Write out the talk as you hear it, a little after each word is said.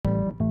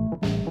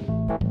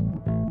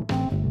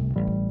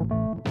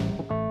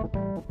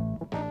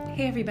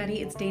Hey everybody,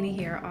 it's Dana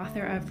here,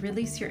 author of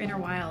Release Your Inner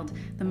Wild,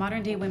 the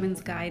modern day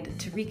women's guide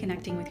to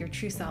reconnecting with your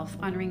true self,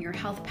 honoring your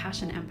health,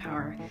 passion, and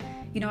power.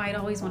 You know, I'd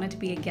always wanted to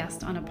be a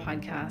guest on a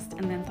podcast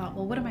and then thought,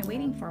 well, what am I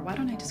waiting for? Why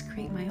don't I just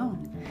create my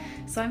own?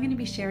 So I'm going to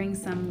be sharing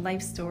some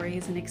life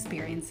stories and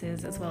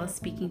experiences, as well as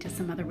speaking to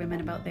some other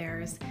women about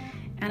theirs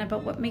and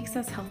about what makes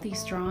us healthy,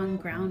 strong,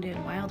 grounded,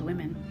 wild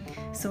women.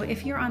 So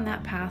if you're on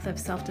that path of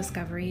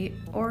self-discovery,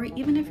 or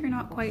even if you're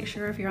not quite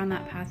sure if you're on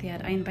that path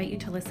yet, I invite you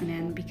to listen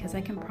in because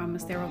I can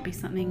promise there will be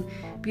something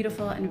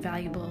beautiful and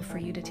valuable for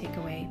you to take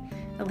away.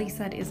 At least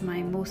that is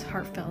my most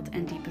heartfelt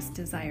and deepest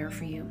desire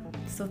for you.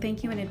 So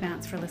thank you in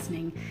advance for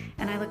listening,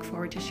 and I look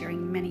forward to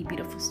sharing many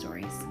beautiful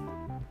stories.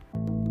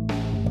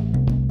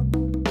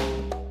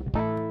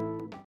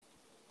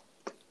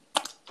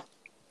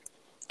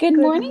 Good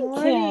morning,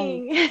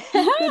 Kim.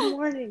 Good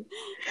morning.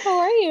 How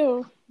are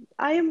you?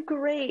 I am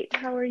great.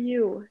 How are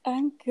you?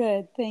 I'm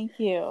good. Thank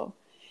you.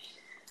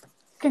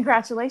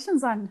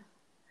 Congratulations on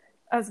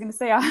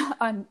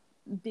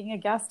being a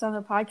guest on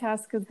the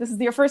podcast, because this is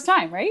your first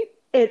time, right?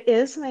 It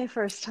is my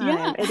first time.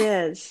 Yeah. It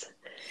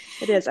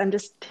is. I'm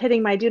just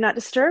hitting my do not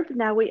disturb.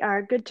 Now we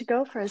are good to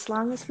go for as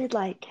long as we'd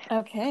like.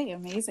 Okay,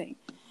 amazing.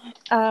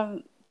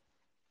 To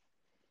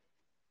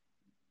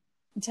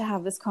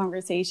have this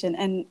conversation,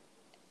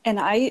 and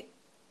I,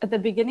 at the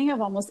beginning of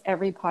almost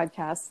every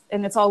podcast,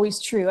 and it's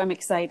always true, I'm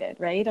excited,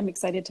 right? I'm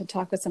excited to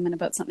talk with someone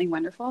about something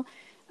wonderful.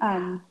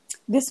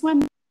 This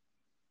one,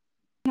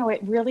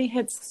 it really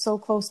hits so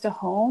close to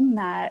home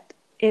that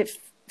it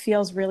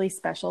feels really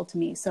special to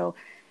me. So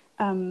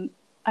I'm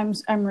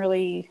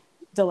really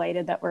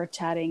delighted that we're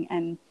chatting,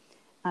 and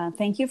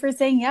thank you for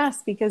saying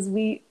yes, because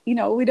we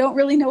don't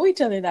really know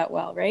each other that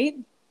well, right?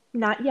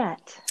 Not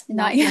yet.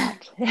 Not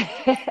yet.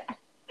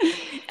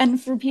 And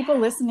for people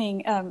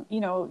listening, I'm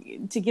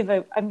going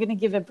to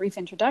give a brief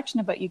introduction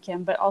about you,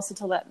 Kim, but also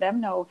to let them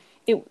know,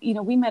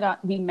 we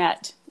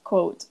met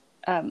quote,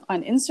 on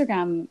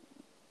Instagram,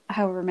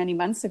 however many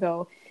months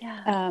ago.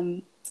 Yeah.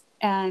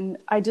 And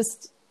I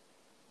just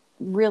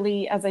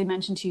really, as I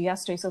mentioned to you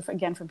yesterday, so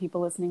for people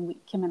listening,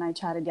 Kim and I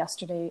chatted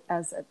yesterday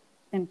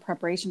in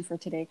preparation for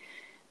today.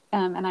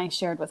 And I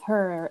shared with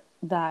her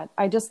that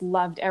I just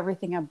loved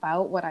everything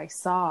about what I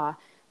saw.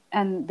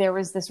 And there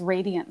was this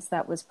radiance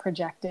that was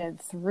projected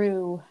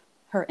through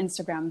her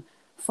Instagram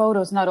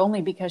photos, not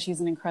only because she's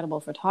an incredible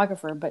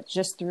photographer, but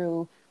just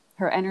through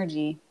her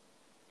energy.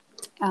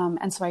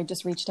 And so I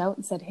just reached out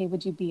and said, hey,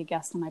 would you be a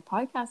guest on my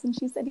podcast? And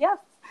she said, yes.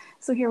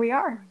 So here we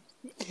are.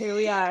 Here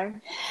we are.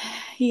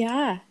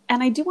 Yeah.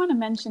 And I do want to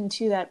mention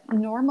too, that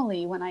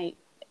normally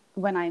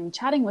when I'm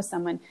chatting with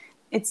someone,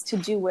 it's to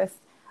do with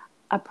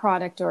a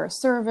product or a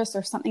service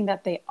or something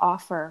that they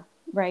offer,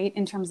 right?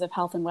 In terms of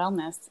health and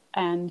wellness.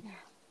 And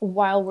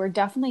while we're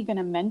definitely going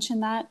to mention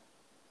that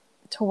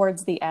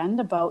towards the end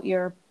about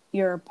your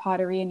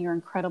pottery and your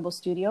incredible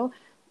studio,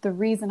 the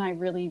reason I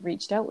really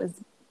reached out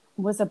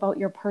was about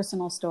your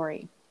personal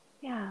story.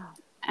 Yeah.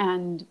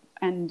 And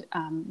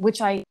which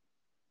I,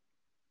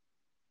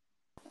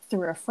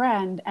 through a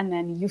friend, and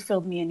then you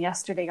filled me in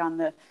yesterday on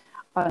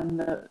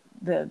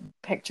the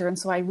picture. And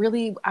so I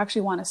really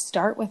actually want to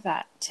start with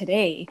that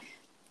today.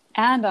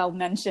 And I'll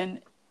mention,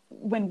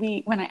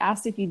 when I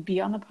asked if you'd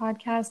be on the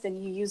podcast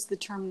and you used the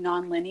term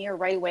nonlinear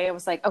right away, I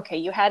was like, okay,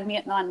 you had me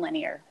at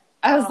nonlinear.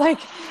 I was like,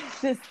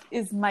 this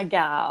is my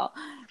gal.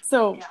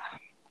 So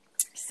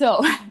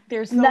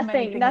there's so many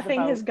things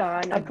nothing has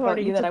gone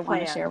according you that to I plan.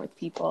 want to share with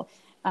people.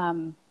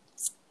 And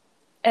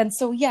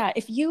so, yeah,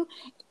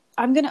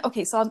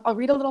 I'll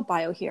read a little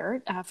bio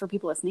here for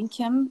people listening.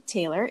 Kim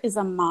Taylor is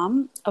a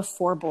mom of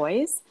 4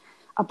 boys,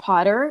 a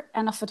potter,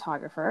 and a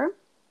photographer.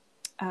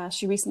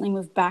 She recently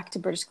moved back to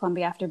British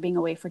Columbia after being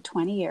away for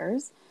 20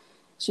 years.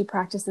 She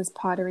practices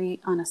pottery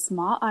on a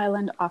small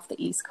island off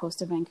the east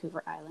coast of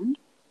Vancouver Island.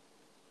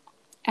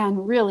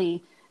 And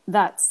really,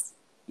 that's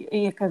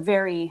a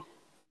very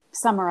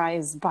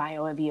summarized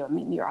bio of you. I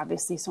mean, you're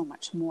obviously so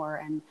much more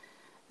and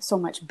so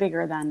much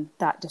bigger than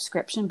that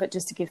description, but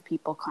just to give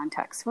people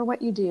context for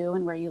what you do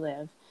and where you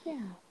live.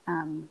 Yeah.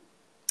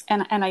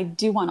 And I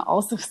do want to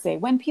also say,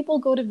 when people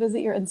go to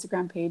visit your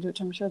Instagram page, which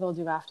I'm sure they'll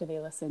do after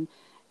they listen,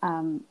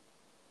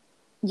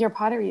 your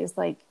pottery is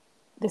like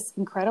this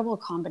incredible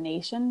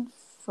combination,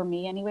 for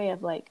me anyway,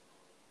 of like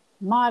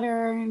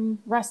modern,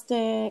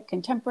 rustic,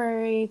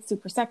 contemporary,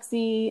 super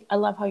sexy. I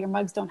love how your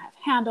mugs don't have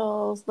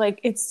handles. Like,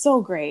 it's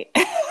so great.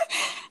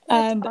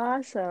 That's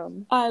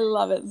awesome. I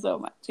love it so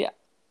much. Yeah.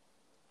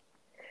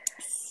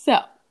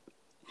 So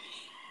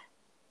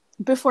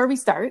before we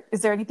start,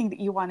 is there anything that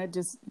you want to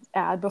just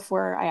add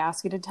before I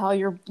ask you to tell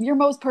your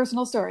most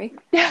personal story?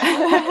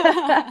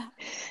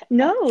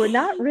 No,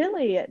 not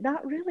really.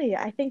 Not really.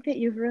 I think that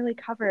you've really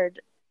covered,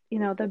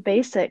 the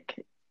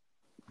basic,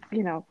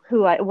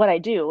 what I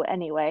do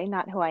anyway,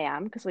 not who I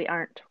am, because we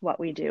aren't what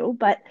we do.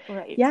 But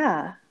right.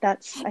 Yeah,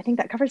 I think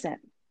that covers it.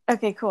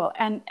 Okay, cool.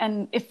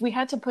 And if we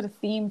had to put a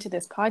theme to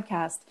this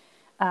podcast,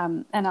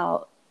 and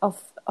I'll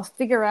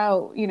figure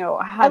out,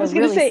 how I was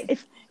going to say,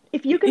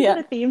 if you can put Yeah.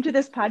 a theme to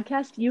this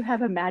podcast, you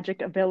have a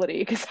magic ability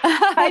because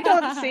I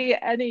don't see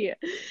any.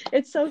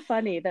 It's so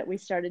funny that we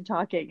started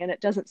talking and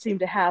it doesn't seem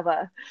to have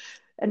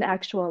an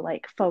actual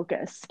like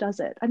focus, does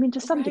it? I mean, to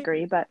some Right.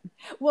 degree, but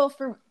Well,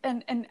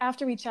 and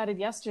after we chatted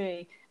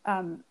yesterday,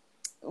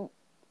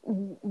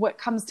 what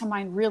comes to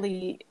mind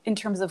really in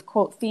terms of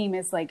quote theme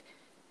is like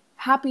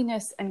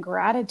happiness and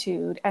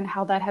gratitude and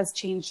how that has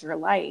changed your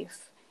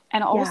life.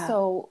 And yeah,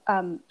 also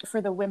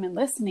for the women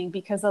listening,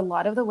 because a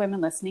lot of the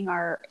women listening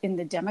are in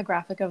the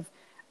demographic of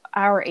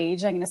our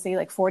age, I'm going to say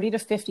like 40 to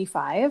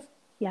 55.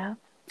 yeah,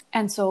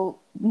 And so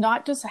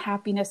not just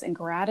happiness and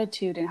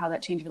gratitude and how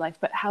that changed your life,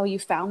 but how you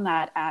found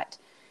that at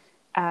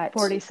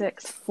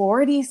 46.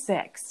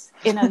 46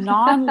 in a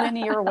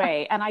non-linear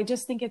way. And I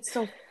just think it's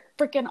so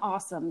freaking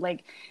awesome.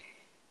 Like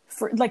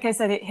I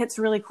said, it hits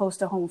really close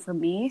to home for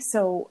me.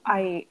 So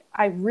I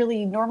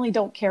really normally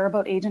don't care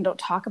about age and don't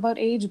talk about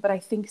age, but I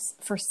think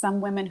for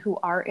some women who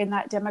are in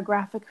that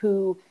demographic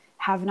who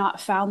have not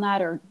found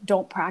that or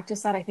don't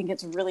practice that, I think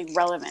it's really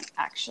relevant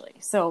actually.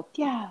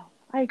 Yeah,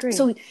 I agree.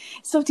 So,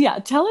 so yeah,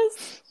 tell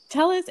us,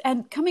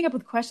 and coming up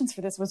with questions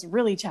for this was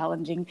really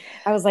challenging.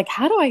 I was like,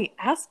 how do I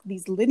ask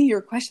these linear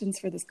questions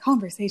for this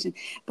conversation?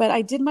 But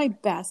I did my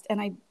best.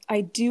 And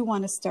I do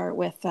want to start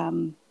with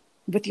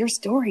your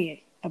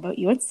story about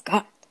you and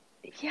Scott.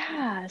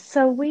 Yeah,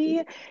 so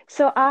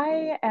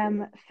I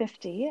am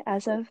 50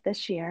 as of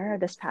this year, or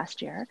this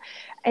past year,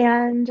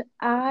 and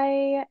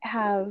I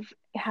have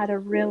had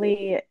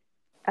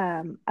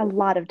a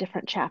lot of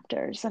different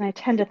chapters. And I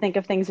tend to think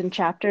of things in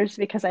chapters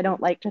because I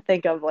don't like to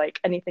think of like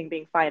anything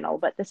being final,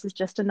 but this is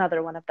just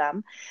another one of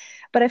them.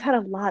 But I've had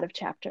a lot of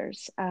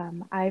chapters.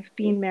 I've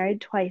been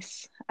married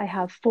twice. I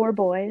have four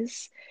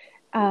boys.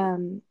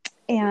 Um,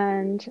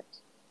 and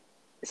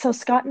so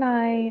Scott and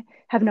I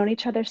have known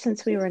each other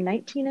since we were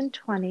 19 and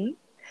 20.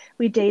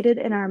 We dated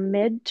in our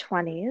mid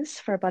 20s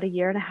for about a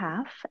year and a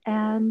half.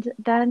 And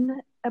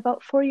then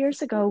about 4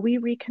 years ago, we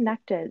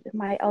reconnected.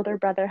 My elder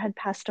brother had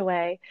passed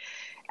away,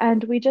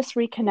 and we just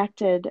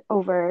reconnected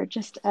over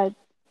just a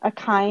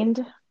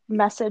kind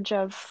message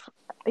of,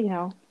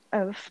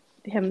 of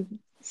him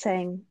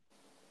saying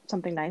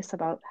something nice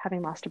about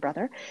having lost a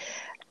brother.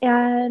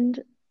 And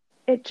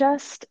it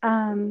just,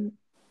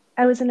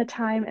 I was in a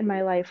time in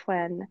my life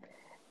when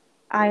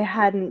I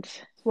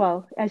hadn't,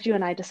 well, as you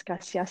and I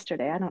discussed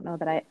yesterday, I don't know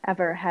that I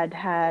ever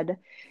had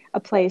a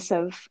place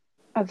of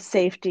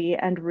safety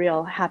and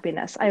real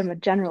happiness. I am a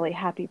generally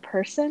happy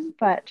person,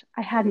 but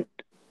I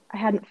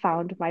hadn't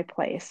found my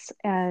place.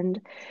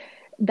 And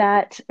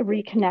that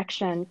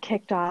reconnection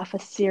kicked off a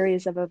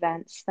series of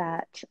events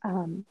that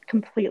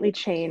completely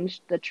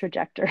changed the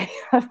trajectory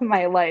of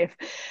my life.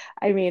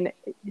 I mean,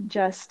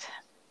 just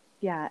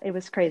yeah, it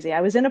was crazy.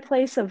 I was in a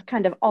place of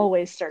kind of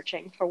always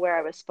searching for where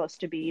I was supposed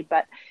to be,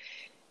 but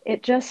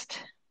it just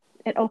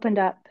it opened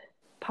up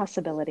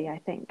possibility, I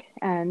think.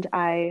 And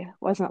I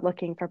wasn't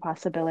looking for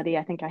possibility.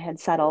 I think I had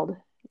settled,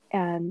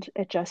 and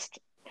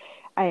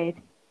I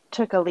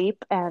took a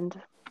leap,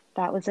 and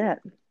that was it.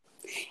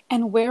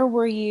 And where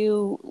were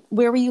you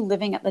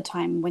living at the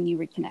time when you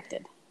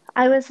reconnected?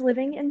 I was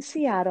living in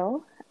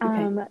Seattle.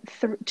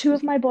 Okay. Two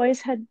of my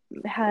boys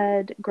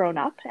had grown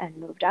up and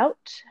moved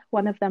out.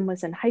 One of them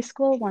was in high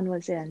school, one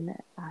was in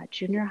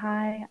junior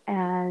high,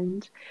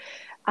 and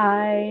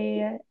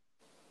I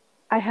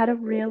I had a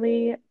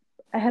really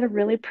I had a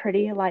really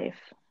pretty life.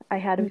 I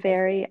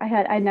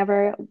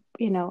never,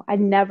 I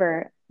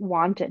never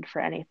wanted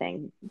for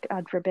anything,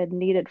 God forbid,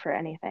 needed for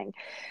anything.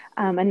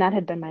 And that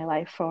had been my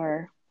life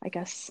for, I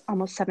guess,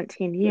 almost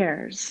 17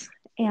 years.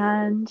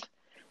 And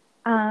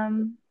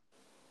um,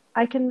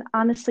 I can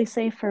honestly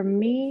say for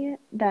me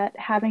that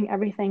having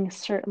everything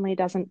certainly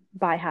doesn't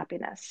buy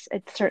happiness.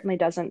 It certainly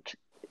doesn't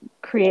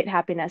create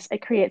happiness.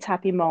 It creates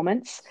happy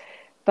moments,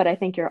 but I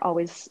think you're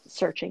always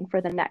searching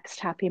for the next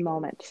happy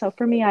moment. So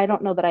for me, I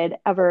don't know that I had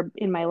ever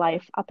in my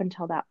life up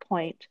until that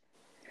point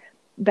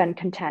been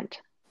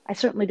content. I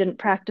certainly didn't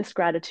practice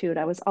gratitude.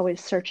 I was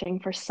always searching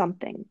for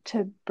something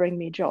to bring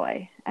me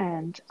joy.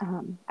 And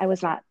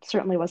I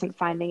certainly wasn't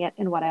finding it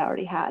in what I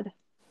already had.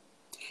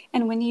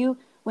 And when you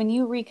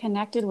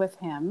reconnected with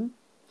him,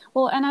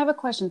 well, and I have a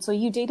question. So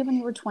you dated when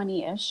you were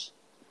 20-ish.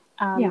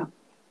 Yeah.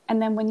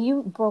 And then when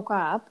you broke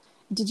up,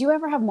 did you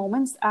ever have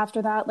moments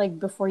after that, like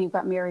before you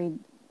got married,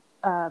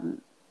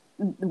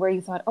 where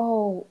you thought,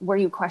 oh, were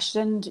you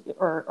questioned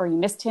or you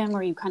missed him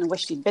or you kind of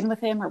wished you'd been with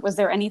him? Or was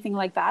there anything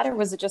like that? Or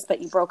was it just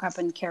that you broke up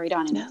and carried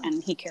on No.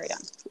 and he carried on?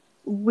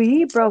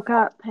 We broke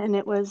up, and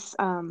it was,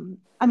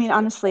 I mean,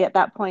 honestly, at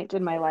that point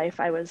in my life,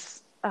 I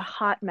was a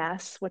hot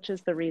mess, which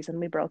is the reason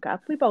we broke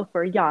up. We both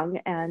were young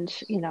and,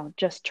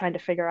 just trying to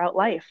figure out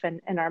life and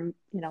in our,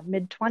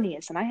 mid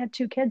 20s. And I had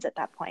two kids at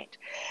that point.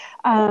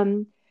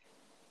 Um,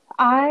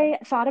 I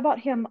thought about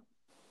him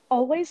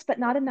always, but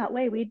not in that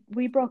way.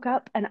 We broke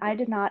up, and I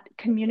did not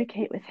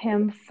communicate with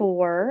him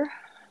for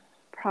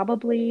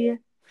probably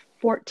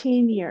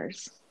 14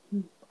 years,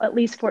 at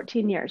least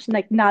 14 years.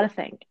 Like, not a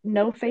thing.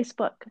 No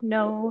Facebook,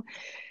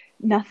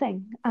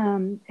 Nothing.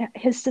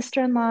 His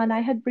sister-in-law and I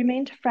had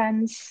remained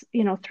friends,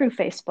 through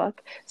Facebook.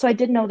 So I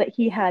did know that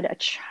he had a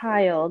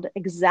child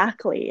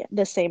exactly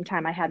the same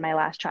time I had my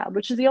last child,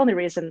 which is the only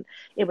reason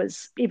it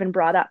was even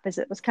brought up, is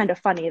it was kind of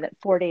funny that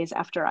 4 days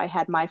after I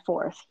had my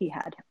fourth, he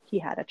had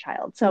a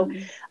child. So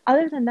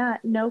other than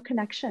that, no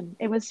connection.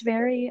 It was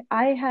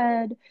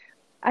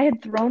I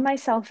had thrown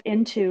myself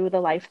into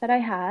the life that I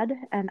had,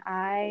 and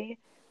I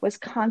was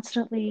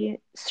constantly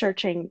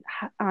searching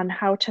on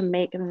how to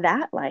make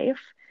that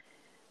life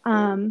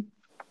um,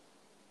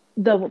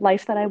 the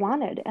life that I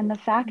wanted. And the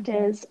fact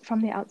is,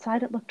 from the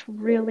outside, it looked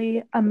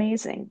really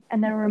amazing.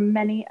 And there were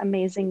many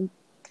amazing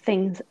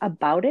things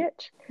about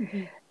it.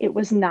 It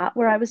was not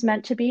where I was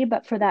meant to be,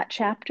 but for that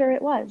chapter,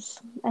 it was.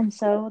 And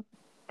so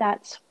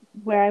that's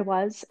where I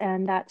was.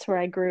 And that's where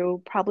I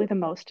grew probably the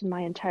most in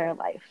my entire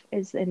life,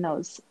 is in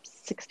those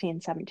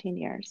 16, 17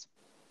 years.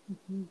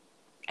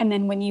 And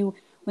then when you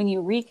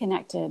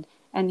reconnected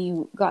and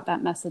you got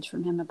that message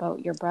from him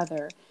about your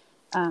brother,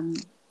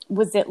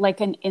 was it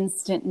like an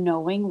instant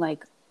knowing,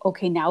 like,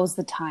 okay, now's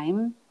the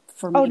time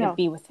for me to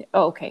be with him?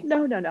 Oh, okay.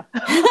 No.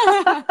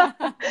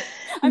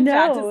 I'm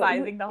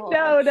fantasizing the whole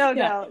time.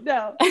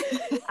 No.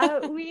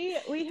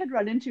 We had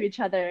run into each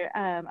other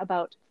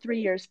about 3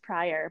 years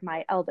prior.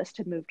 My eldest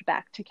had moved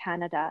back to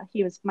Canada.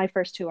 My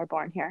first two are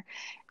born here.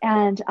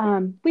 And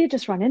we had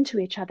just run into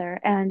each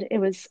other, and it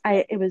was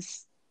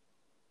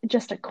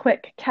just a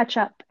quick catch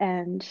up,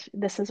 and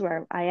this is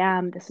where I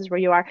am, this is where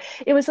you are.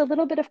 It was a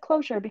little bit of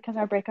closure because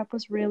our breakup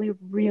was really,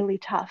 really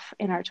tough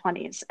in our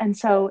 20s. And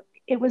so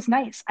it was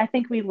nice. I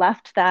think we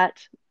left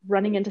that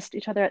running into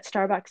each other at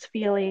Starbucks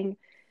feeling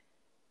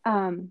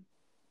I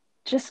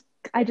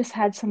just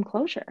had some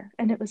closure,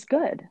 and it was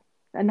good.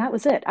 And that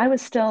was it. I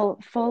was still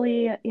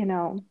fully,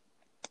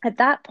 at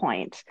that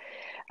point,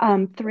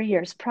 3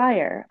 years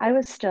prior, I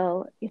was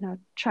still,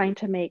 trying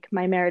to make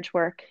my marriage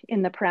work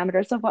in the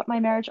parameters of what my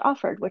marriage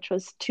offered, which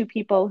was two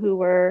people who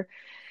were,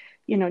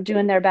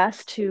 doing their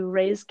best to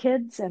raise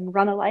kids and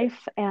run a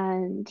life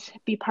and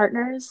be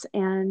partners.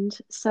 And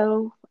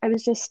so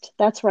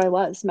that's where I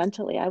was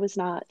mentally. I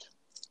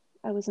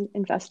wasn't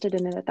invested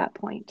in it at that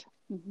point.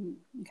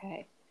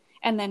 Okay.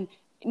 And then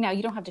now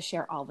you don't have to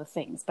share all the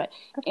things, but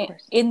Of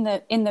course. in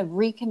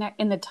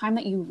the time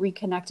that you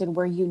reconnected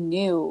where you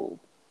knew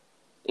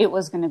it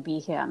was going to be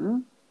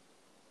him,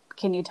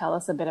 can you tell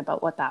us a bit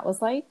about what that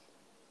was like?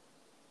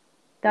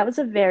 That was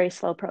a very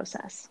slow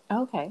process.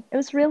 Okay. It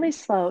was really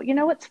slow.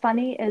 What's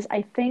funny is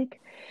I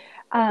think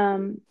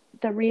the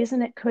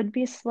reason it could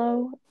be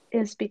slow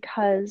is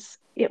because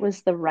it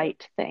was the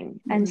right thing.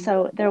 And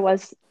so there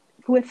was,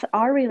 with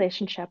our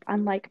relationship,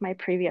 unlike my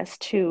previous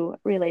two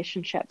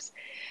relationships,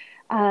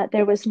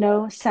 there was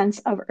no sense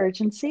of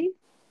urgency.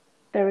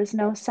 There was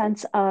no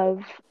sense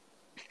of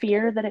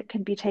fear that it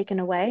could be taken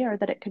away or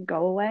that it could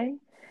go away.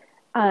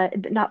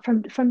 Not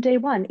from day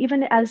one,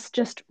 even as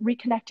just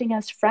reconnecting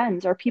as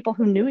friends or people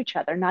who knew each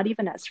other, not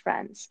even as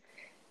friends.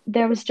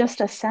 There was just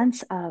a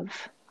sense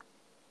of,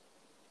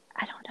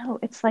 I don't know,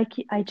 it's like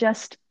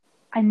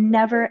I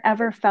never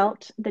ever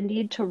felt the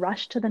need to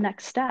rush to the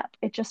next step.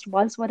 It just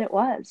was what it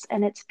was.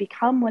 And it's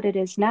become what it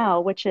is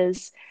now, which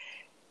is,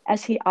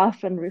 as he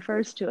often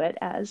refers to it,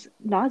 as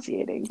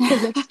nauseating,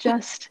 because it's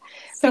just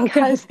So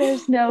because good.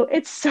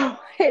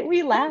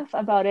 we laugh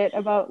about it,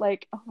 about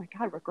like, oh my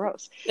God, we're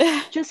gross.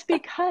 Just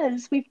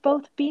because we've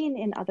both been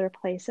in other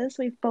places,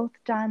 we've both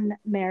done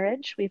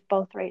marriage, we've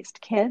both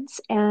raised kids,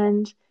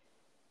 and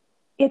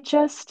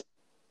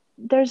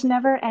there's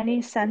never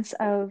any sense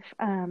of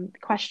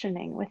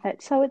questioning with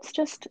it. So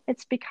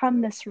it's become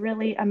this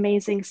really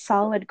amazing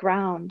solid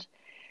ground.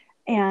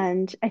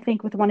 And I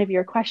think with one of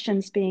your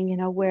questions being,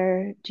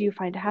 where do you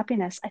find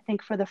happiness? I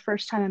think for the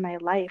first time in my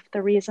life,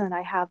 the reason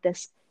I have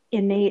this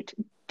innate,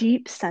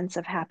 deep sense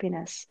of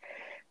happiness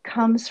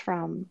comes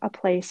from a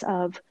place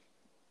of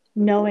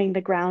knowing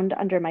the ground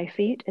under my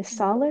feet is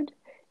solid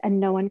and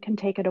no one can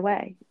take it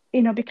away.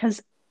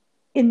 Because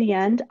in the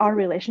end, our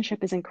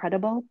relationship is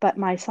incredible, but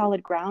my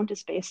solid ground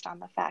is based on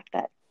the fact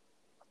that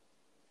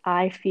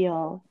I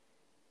feel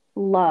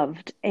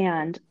loved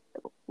and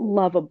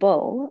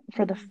lovable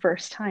for the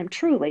first time,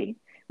 truly,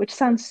 which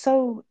sounds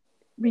so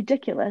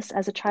ridiculous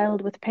as a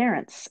child with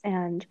parents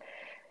and,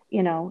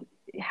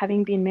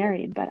 having been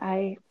married. But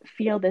I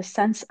feel this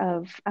sense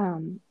of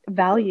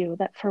value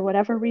that for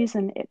whatever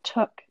reason, it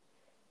took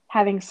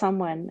having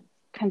someone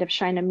kind of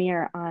shine a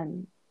mirror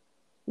on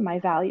my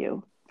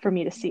value for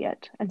me to see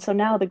it. And so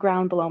now the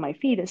ground below my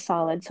feet is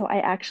solid. So I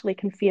actually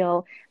can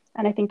feel,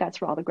 and I think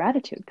that's where all the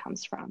gratitude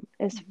comes from,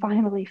 is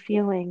finally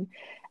feeling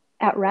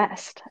at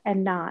rest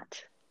and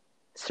not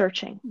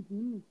searching.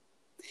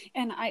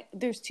 And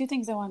there's two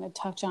things I want to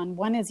touch on.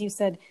 One is you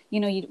said,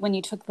 when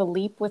you took the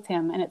leap with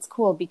him, and it's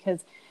cool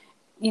because,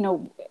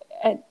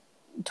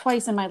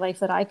 twice in my life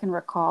that I can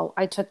recall,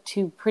 I took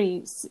two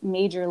pretty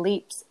major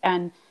leaps,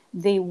 and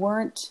they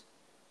weren't,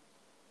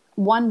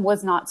 one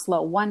was not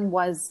slow. One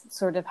was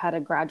sort of had a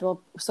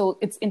gradual. So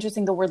it's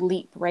interesting, the word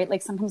leap, right?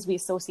 Like sometimes we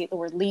associate the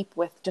word leap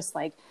with just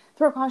like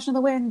throw caution to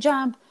the wind,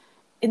 jump.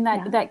 in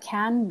that Yeah. that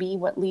can be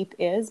what LEAP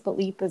is, but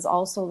LEAP is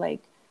also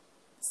like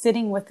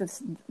sitting with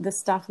this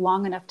stuff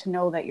long enough to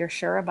know that you're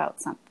sure about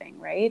something,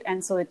 right?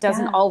 And so it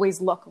doesn't Yeah. always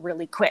look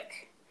really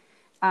quick.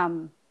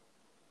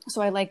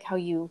 So I like how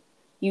you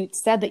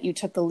said that you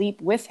took the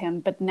leap with him,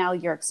 but now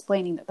you're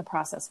explaining that the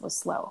process was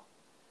slow.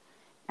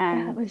 Yeah,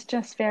 it And was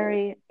just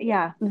very,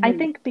 yeah. I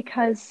think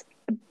because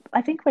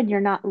I think when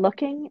you're not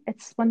looking,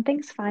 it's when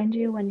things find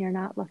you when you're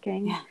not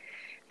looking, yeah,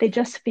 they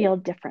just feel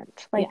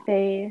different. Like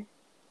yeah,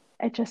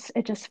 it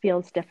just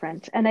feels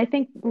different. And I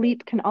think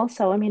leap can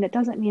also, I mean, it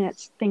doesn't mean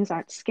it's things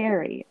aren't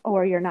scary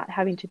or you're not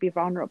having to be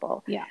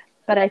vulnerable. yeah.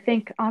 But I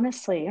think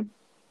honestly,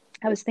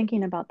 I was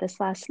thinking about this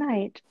last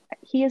night.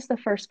 He is the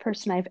first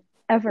person I've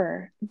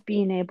ever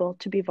been able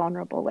to be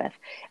vulnerable with.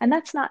 And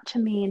that's not to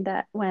mean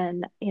that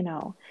when,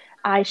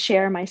 I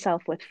share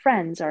myself with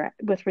friends or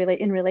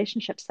in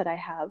relationships that I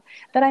have,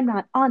 that I'm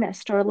not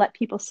honest or let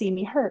people see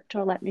me hurt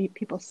or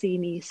people see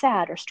me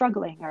sad or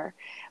struggling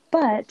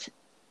but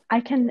I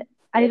can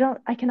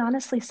I can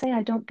honestly say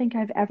I don't think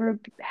I've ever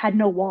had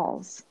no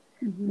walls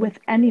with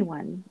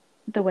anyone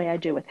the way I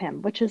do with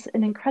him, which is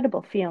an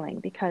incredible feeling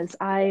because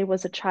I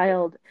was a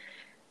child.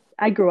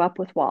 I grew up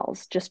with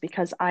walls just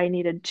because I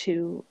needed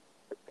to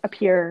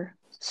appear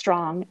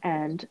strong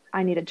and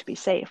I needed to be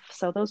safe.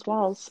 So those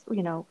walls,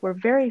 were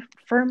very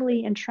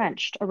firmly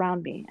entrenched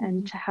around me,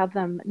 and to have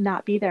them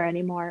not be there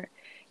anymore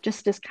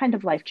just is kind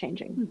of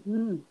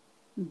life-changing.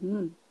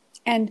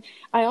 And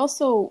I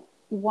also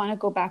want to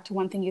go back to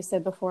one thing you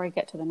said before I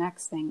get to the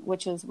next thing,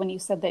 which is when you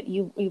said that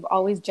you've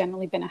always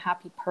generally been a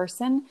happy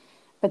person,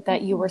 but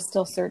that you were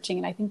still searching.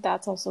 And I think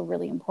that's also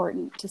really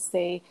important to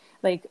say.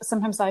 Like,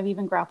 sometimes I've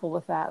even grappled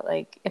with that.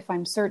 Like, if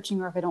I'm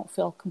searching or if I don't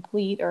feel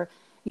complete or,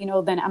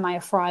 then am I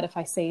a fraud if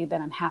I say that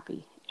I'm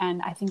happy?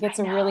 And I think it's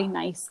a really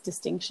nice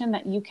distinction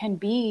that you can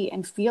be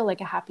and feel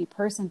like a happy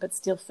person, but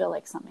still feel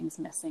like something's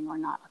missing or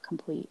not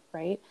complete.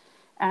 Right.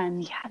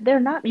 And Yeah, they're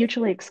not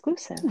mutually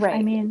exclusive. I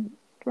right. mean,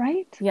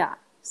 right? Yeah.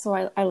 So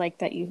I like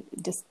that you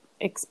just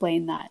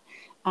explain that.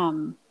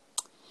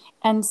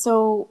 And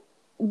so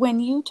when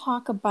you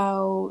talk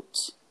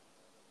about,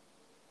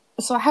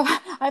 so I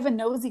have a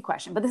nosy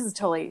question, but this is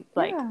totally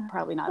like Yeah,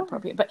 probably not sure.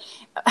 appropriate. But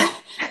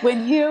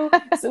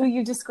so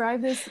you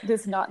describe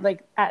this not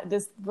like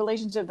this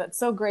relationship that's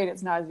so great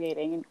it's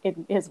nauseating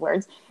in his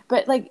words,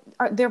 but like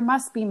there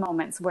must be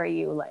moments where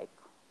you like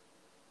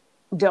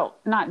don't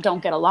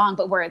get along,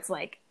 but where it's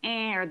like,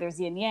 or there's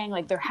yin yang,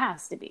 like there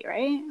has to be,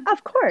 right?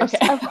 Of course,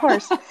 Okay. of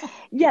course.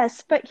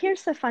 Yes, but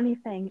here's the funny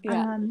thing.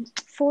 Yeah.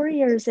 4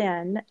 years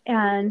in,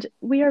 and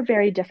we are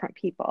very different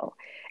people.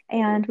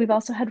 And we've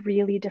also had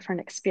really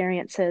different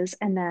experiences.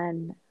 And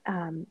then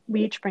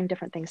we each bring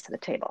different things to the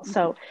table.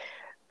 So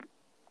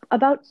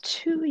about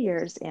 2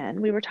 years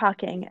in, we were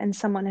talking, and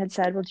someone had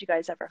said, well, do you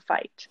guys ever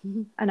fight?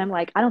 And I'm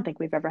like, I don't think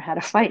we've ever had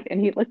a fight.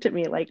 And he looked at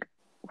me like,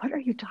 what are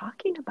you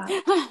talking about?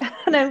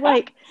 And I'm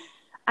like,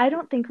 I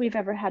don't think we've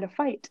ever had a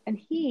fight. And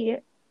he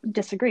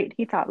disagreed.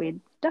 He thought we'd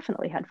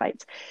definitely had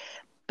fights.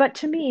 But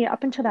to me,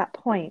 up until that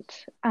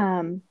point,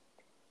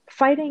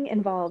 fighting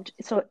involved.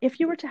 So if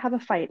you were to have a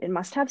fight, it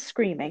must have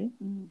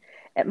screaming.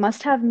 It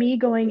must have me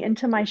going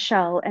into my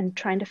shell and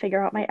trying to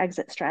figure out my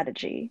exit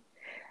strategy.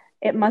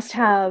 It must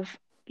have,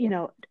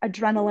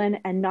 adrenaline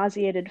and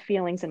nauseated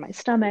feelings in my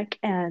stomach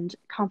and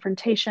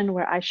confrontation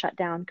where I shut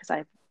down because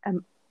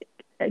I'm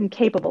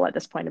incapable at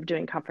this point of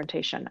doing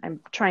confrontation.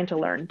 I'm trying to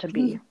learn to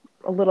be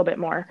a little bit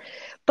more.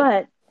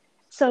 But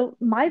so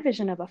my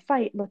vision of a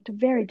fight looked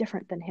very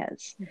different than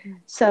his.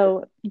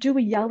 So do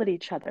we yell at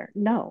each other?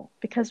 No,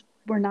 because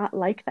we're not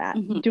like that.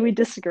 Do we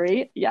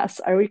disagree? Yes.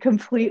 Are we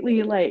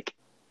completely like,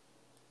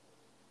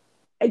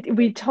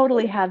 we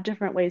totally have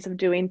different ways of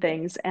doing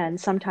things.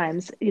 And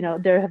sometimes,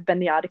 there have been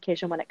the odd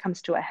occasion when it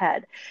comes to a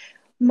head.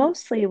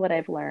 Mostly what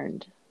I've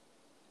learned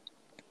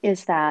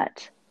is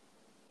that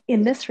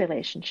in this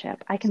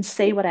relationship, I can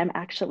say what I'm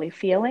actually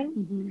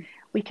feeling.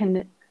 We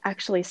can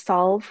actually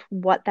solve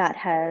what that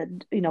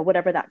had,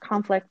 whatever that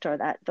conflict or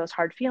those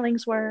hard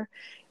feelings were.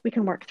 We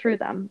can work through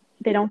them.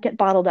 They don't get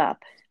bottled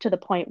up to the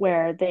point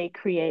where they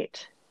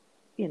create,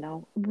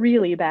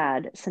 really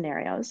bad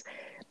scenarios.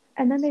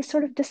 And then they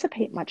sort of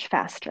dissipate much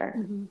faster,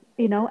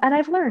 and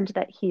I've learned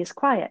that he's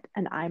quiet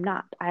and I'm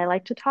not. I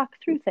like to talk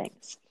through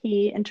things.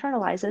 He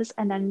internalizes,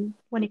 and then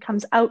when he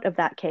comes out of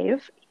that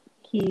cave,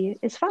 he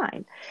is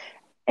fine.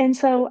 And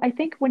so I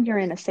think when you're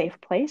in a safe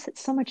place,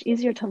 it's so much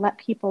easier to let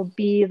people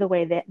be the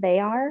way that they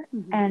are.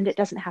 And it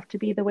doesn't have to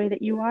be the way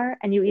that you are.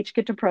 And you each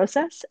get to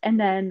process and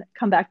then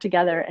come back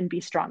together and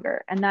be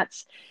stronger. And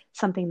that's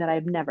something that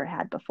I've never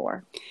had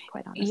before,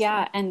 quite honestly.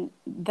 Yeah. And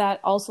that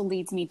also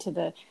leads me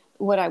to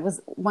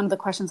one of the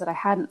questions that I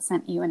hadn't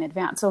sent you in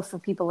advance. So for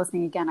people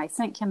listening again, I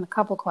sent Kim a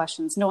couple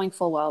questions knowing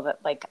full well that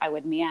like I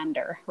would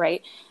meander,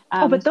 right?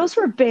 But those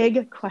were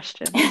big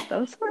questions.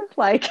 Those were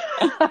like,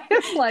 I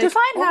was like,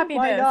 define oh happiness.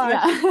 my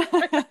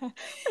gosh. Yeah.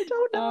 I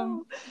don't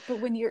know. But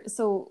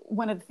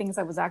one of the things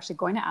I was actually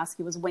going to ask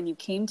you was when you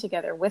came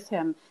together with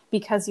him,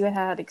 because you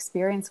had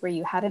experience where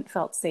you hadn't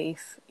felt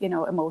safe,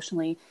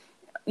 emotionally,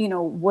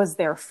 was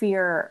there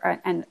fear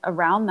and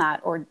around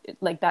that, or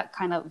like that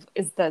kind of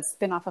is the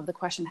spin-off of the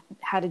question,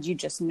 how did you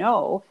just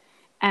know?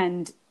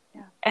 And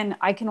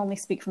I can only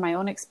speak from my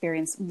own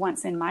experience.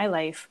 Once in my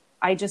life,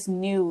 I just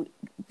knew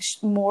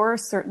more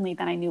certainly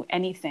than I knew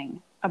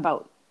anything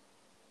about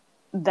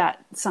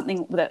that,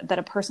 something that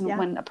a person,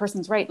 when a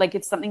person's right, like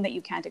it's something that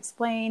you can't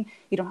explain,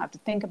 you don't have to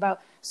think about.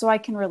 So I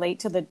can relate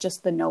to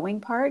just the knowing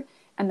part.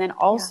 And then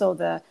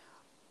also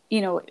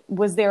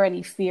was there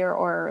any fear,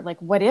 or like,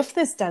 what if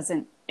this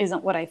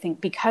isn't what I think,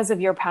 because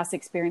of your past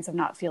experience of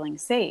not feeling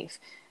safe?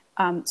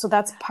 So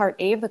that's part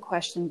A of the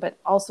question, but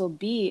also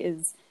B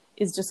is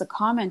just a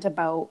comment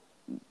about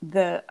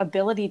the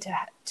ability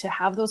to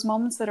have those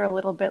moments that are a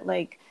little bit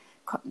like,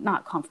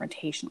 not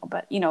confrontational,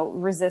 but,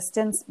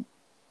 resistance,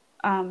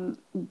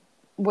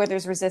 where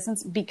there's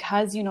resistance,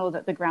 because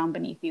that the ground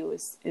beneath you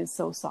is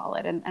so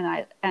solid. And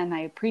I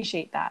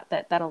appreciate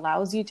that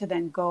allows you to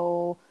then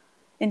go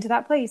into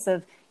that place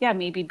of,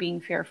 maybe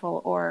being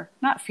fearful, or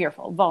not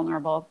fearful,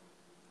 vulnerable.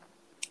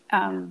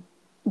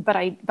 But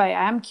I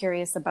am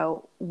curious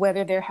about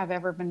whether there have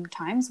ever been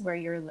times where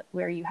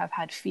you have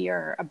had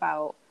fear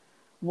about,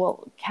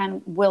 will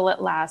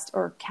it last,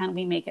 or can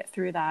we make it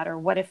through that? Or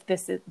what if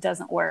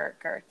doesn't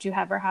work? Or do you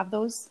ever have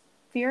those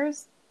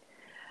fears?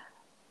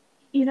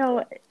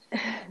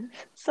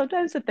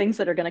 Sometimes the things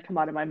that are going to come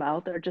out of my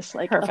mouth are just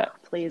like, oh,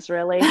 please,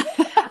 really?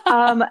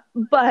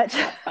 But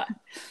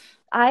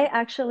I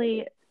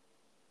actually,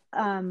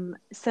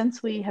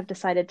 since we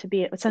decided to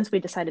be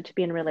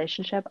in a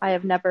relationship, I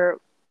have never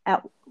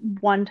at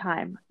one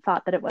time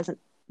thought that it wasn't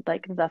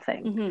like the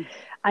thing. Mm-hmm.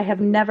 I have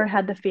never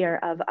had the fear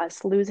of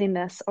us losing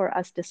this or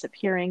us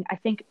disappearing. I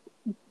think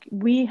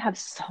we have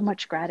so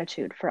much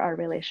gratitude for our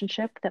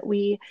relationship that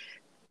we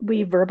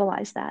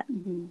verbalize that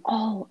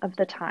all of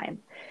the time.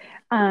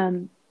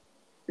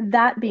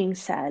 That being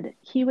said,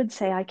 he would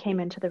say I came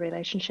into the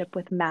relationship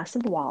with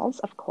massive walls,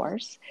 of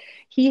course.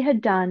 He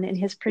had done in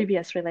his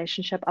previous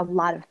relationship a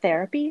lot of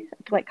therapy,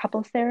 like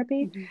couples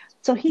therapy. Mm-hmm.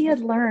 So he had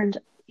learned,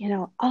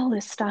 all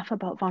this stuff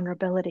about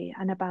vulnerability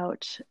and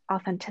about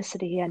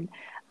authenticity. And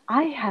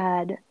I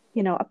had,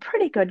 a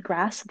pretty good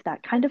grasp of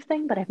that kind of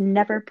thing, but I've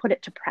never put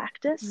it to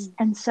practice. Mm-hmm.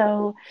 And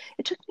so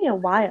it took me a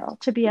while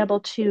to be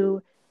able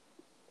to,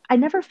 I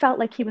never felt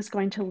like he was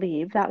going to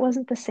leave. That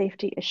wasn't the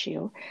safety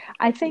issue.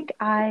 I think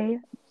I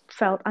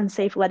felt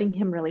unsafe letting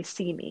him really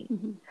see me.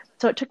 Mm-hmm.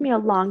 So it took me a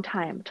long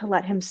time to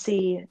let him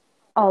see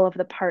all of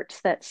the parts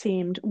that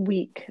seemed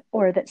weak,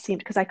 or that seemed,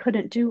 because I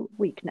couldn't do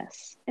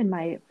weakness in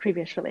my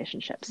previous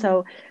relationship. Mm-hmm.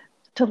 So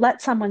to let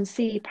someone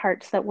see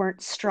parts that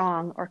weren't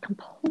strong or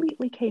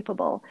completely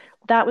capable,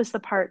 that was the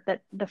part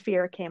that the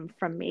fear came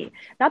from me.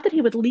 Not that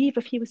he would leave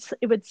if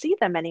it would see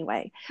them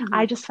anyway. Mm-hmm.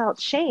 I just felt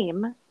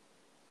shame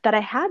that I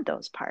had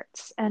those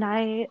parts.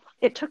 And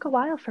it took a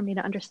while for me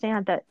to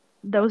understand that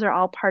those are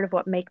all part of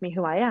what make me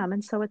who I am.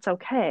 And so it's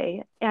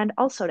okay. And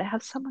also to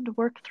have someone to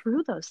work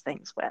through those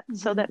things with, mm-hmm.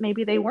 so that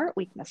maybe they weren't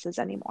weaknesses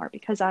anymore,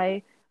 because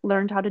I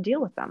learned how to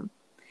deal with them.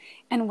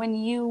 And when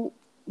you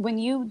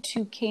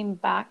two came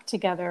back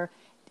together,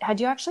 had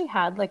you actually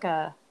had like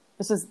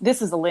this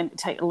is a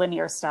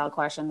linear style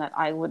question that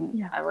I wouldn't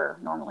ever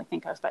normally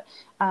think of, but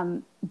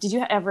did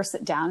you ever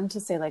sit down to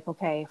say like,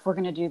 okay, if we're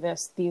going to do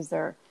this,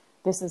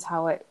 this is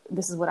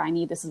what I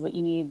need, this is what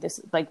you need,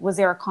 this, like, was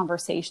there a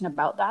conversation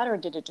about that, or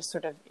did it just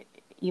sort of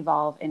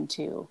evolve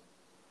into?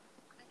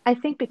 I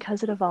think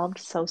because it evolved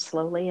so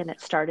slowly, and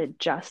it started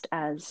just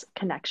as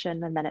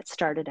connection, and then it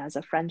started as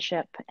a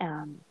friendship.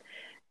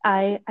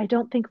 I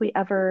don't think we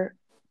ever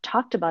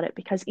talked about it,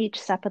 because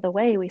each step of the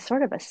way we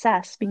sort of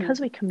assess,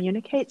 because we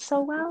communicate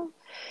so well.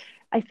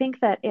 I think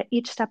that at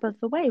each step of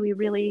the way we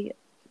really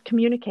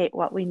communicate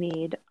what we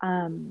need,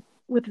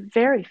 with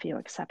very few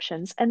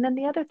exceptions. And then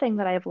the other thing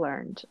that I've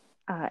learned,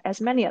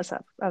 as many of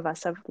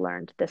us have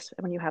learned this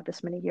when you have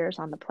this many years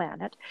on the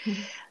planet,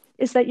 mm-hmm.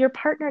 is that your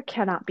partner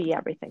cannot be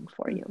everything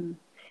for you. Mm-hmm.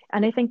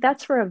 And I think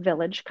that's where a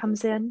village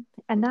comes in.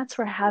 And that's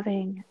where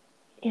having,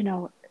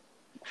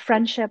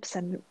 friendships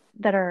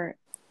that are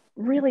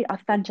really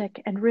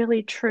authentic and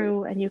really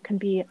true, and you can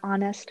be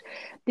honest,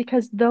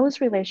 because those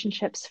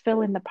relationships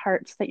fill in the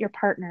parts that your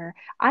partner,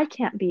 I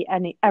can't be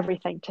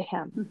everything to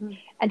him, mm-hmm.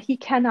 and he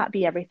cannot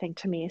be everything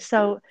to me.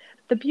 So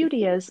the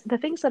beauty is, the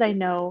things that I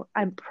know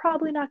I'm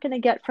probably not going to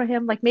get from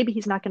him, like maybe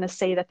he's not going to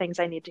say the things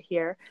I need to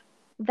hear,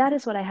 that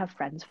is what I have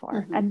friends for.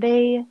 Mm-hmm.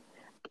 And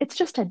it's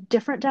just a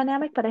different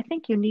dynamic, but I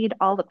think you need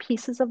all the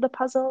pieces of the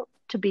puzzle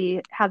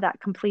to have that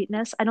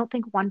completeness. I don't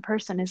think one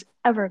person is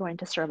ever going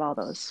to serve all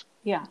those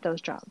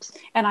jobs.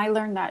 And I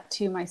learned that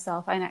too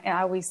myself. And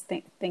I always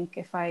think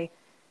if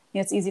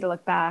it's easy to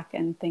look back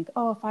and think,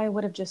 oh, if I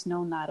would have just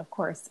known that, of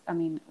course. I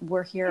mean,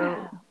 we're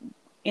here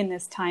in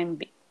this time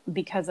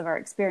because of our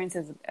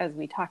experiences, as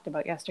we talked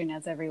about yesterday, and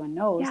as everyone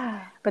knows.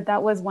 Yeah. But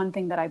that was one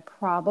thing that I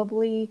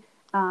probably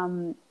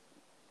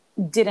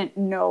didn't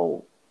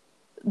know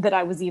that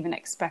I was even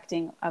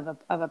expecting of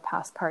a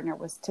past partner,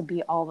 was to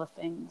be all the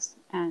things.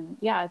 And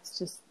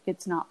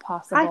it's not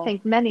possible. I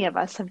think many of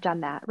us have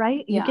done that,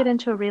 right? You get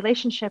into a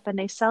relationship and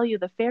they sell you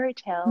the fairy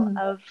tale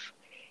of,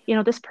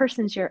 this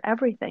person's your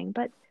everything,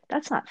 but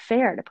that's not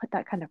fair to put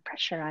that kind of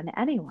pressure on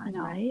anyone,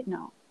 No, right?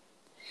 no.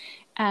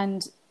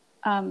 And,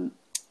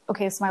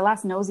 okay, so my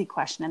last nosy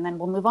question, and then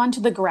we'll move on to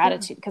the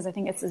gratitude, because I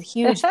think it's a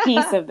huge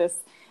piece of this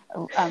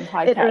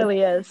podcast. It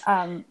really is.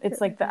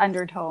 It's like the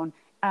undertone.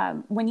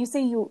 When you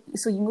say you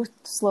moved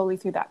slowly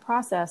through that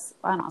process,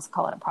 I don't know, let's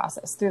call it a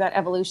process, through that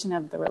evolution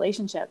of the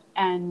relationship.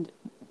 And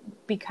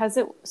because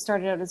it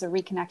started out as a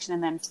reconnection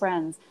and then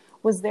friends,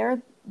 was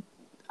there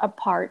a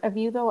part of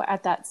you though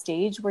at that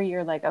stage where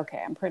you're like,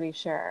 okay, I'm pretty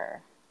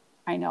sure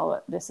I know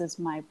that this is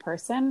my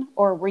person?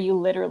 Or were you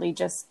literally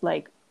just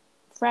like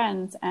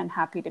friends and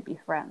happy to be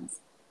friends?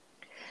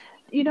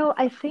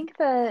 I think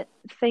the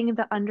thing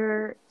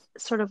that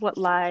sort of what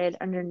lied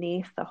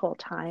underneath the whole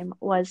time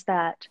was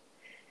that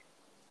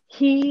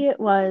he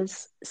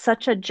was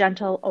such a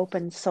gentle,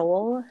 open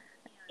soul.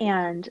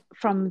 And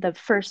from the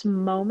first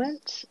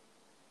moment,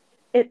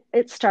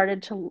 it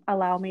started to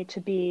allow me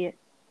to be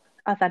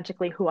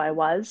authentically who I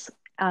was.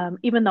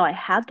 Even though I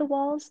had the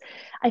walls,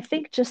 I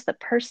think just the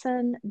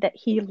person that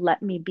he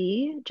let me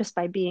be, just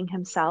by being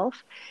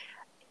himself,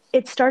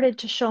 it started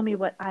to show me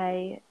what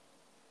I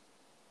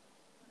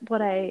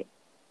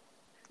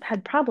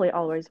had probably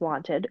always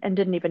wanted and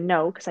didn't even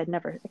know because I'd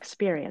never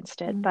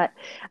experienced it. Mm-hmm. But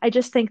I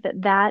just think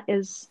that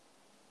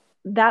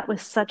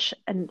was such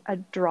a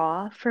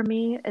draw for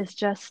me, is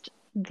just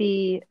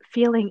the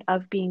feeling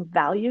of being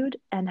valued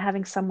and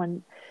having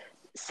someone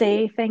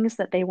say things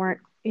that they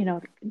weren't,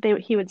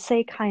 he would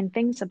say kind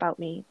things about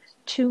me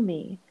to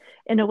me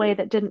in a way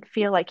that didn't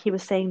feel like he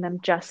was saying them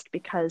just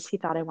because he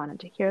thought I wanted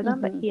to hear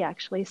them, but Mm-hmm. he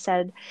actually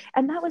said,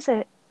 and that was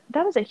a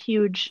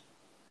huge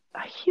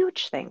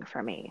thing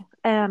for me.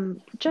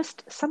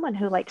 Just someone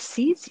who like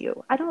sees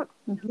you. I don't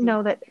Mm-hmm.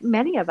 know that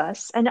many of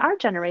us, and our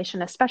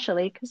generation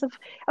especially, because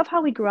of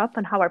how we grew up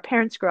and how our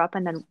parents grew up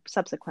and then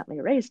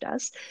subsequently raised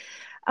us.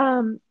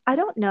 I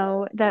don't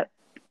know that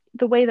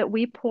the way that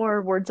we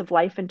pour words of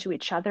life into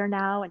each other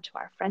now, into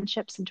our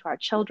friendships, into our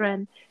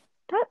children,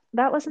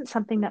 that wasn't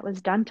something that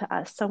was done to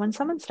us. So when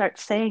someone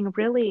starts saying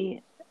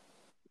really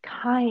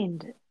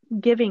kind,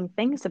 giving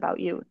things about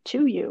you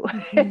to you,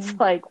 it's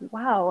Mm-hmm. like,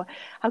 wow,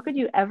 how could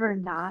you ever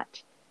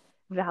not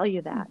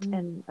value that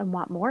Mm-hmm. and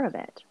want more of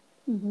it?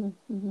 Mm-hmm.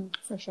 Mm-hmm.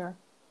 For sure.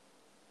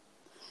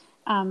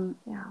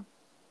 Yeah.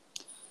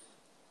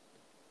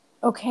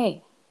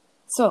 Okay.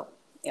 So,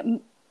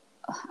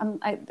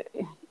 I,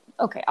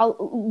 okay,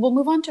 we'll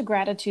move on to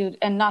gratitude,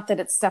 and not that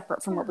it's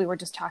separate from what we were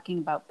just talking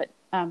about, but,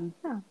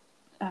 Yeah.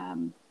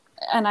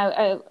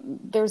 and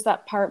there's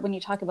that part when you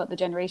talk about the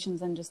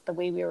generations and just the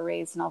way we were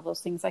raised and all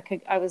those things.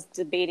 I was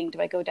debating, do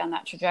I go down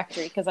that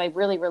trajectory? Because I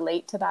really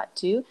relate to that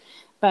too,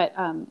 but,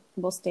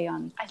 we'll stay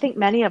on. I think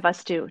many of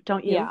us do,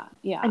 don't you? Yeah.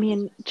 Yeah. I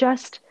mean,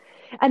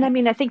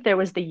 I think there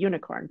was the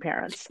unicorn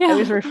parents. I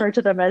always Yeah. refer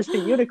to them as the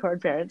unicorn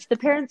parents, the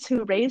parents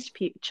who raised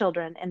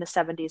children in the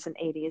 70s and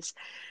 80s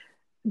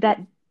that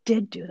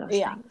did do those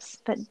Yeah. things,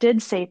 that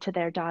did say to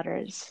their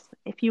daughters,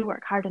 if you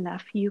work hard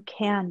enough, you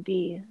can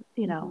be,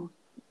 Mm-hmm.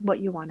 what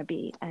you want to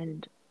be.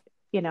 And,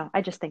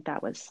 I just think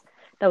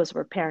those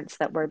were parents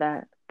that were the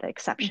Mm-hmm.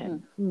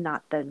 exception,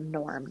 not the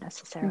norm Mm-hmm.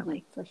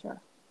 necessarily. For sure.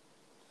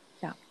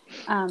 Yeah.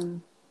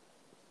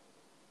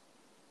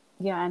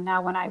 Yeah, and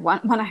now when I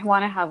want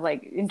to have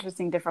like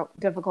interesting,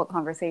 difficult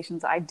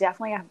conversations, I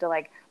definitely have to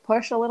like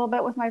push a little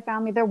bit with my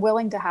family. They're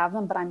willing to have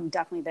them, but I'm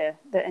definitely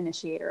the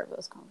initiator of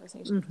those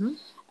conversations.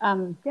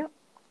 Mm-hmm. Yep.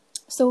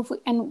 So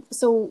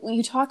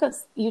you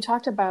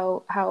talked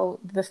about how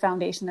the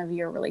foundation of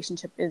your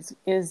relationship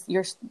is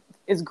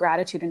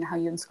gratitude, and how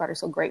you and Scott are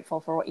so grateful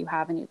for what you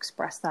have, and you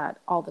express that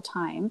all the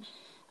time.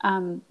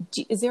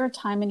 Is there a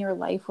time in your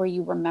life where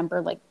you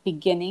remember like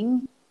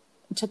beginning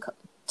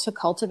to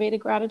cultivate a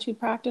gratitude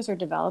practice or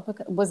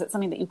was it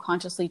something that you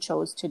consciously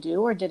chose to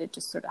do, or did it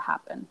just sort of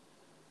happen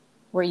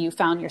where you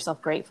found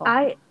yourself grateful?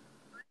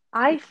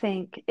 I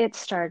think it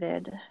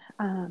started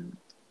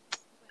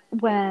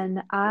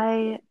when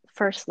I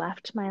first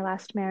left my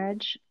last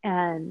marriage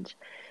and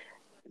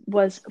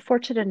was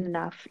fortunate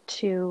enough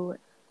to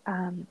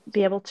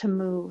be able to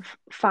move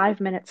 5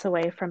 minutes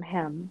away from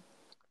him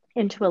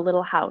into a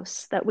little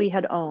house that we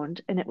had owned.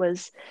 And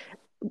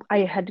I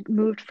had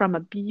moved from a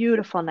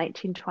beautiful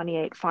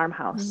 1928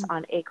 farmhouse Mm-hmm.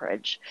 on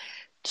acreage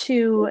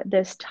to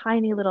this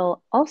tiny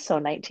little, also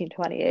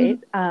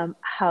 1928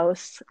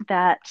 house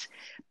that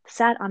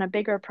sat on a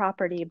bigger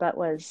property, but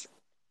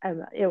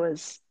it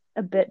was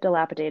a bit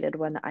dilapidated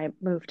when I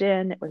moved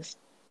in.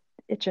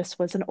 It just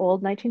was an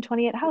old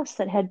 1928 house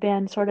that had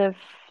been sort of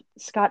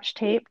scotch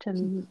taped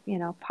and,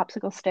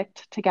 popsicle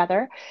sticked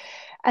together.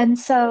 And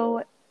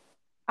so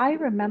I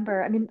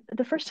remember, I mean,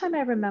 the first time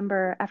I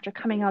remember after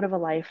coming out of a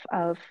life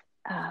of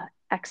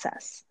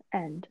excess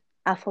and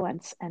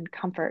affluence and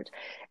comfort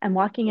and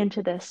walking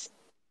into this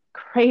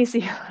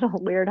crazy little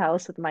weird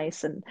house with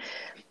mice and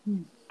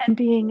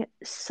being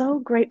so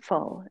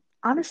grateful.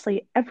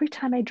 Honestly, every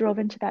time I drove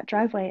into that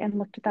driveway and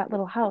looked at that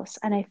little house,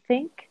 and I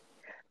think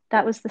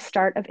that was the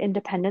start of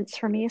independence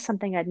for me,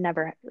 something I'd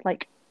never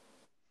like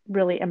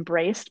really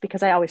embraced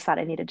because I always thought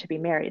I needed to be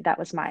married. That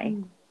was my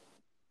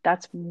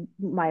that's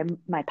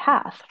my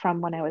path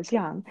from when I was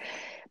young.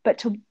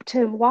 But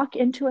to walk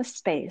into a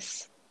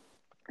space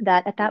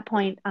that at that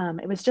point,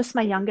 it was just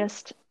my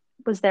youngest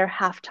was there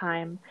half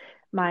time.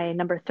 My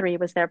number three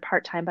was there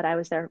part time, but I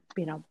was there,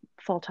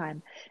 full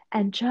time.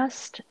 And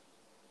just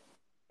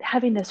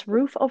having this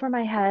roof over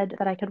my head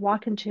that I could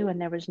walk into,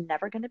 and there was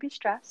never going to be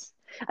stress.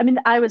 I mean,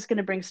 I was going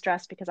to bring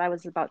stress because I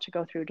was about to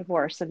go through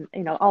divorce, and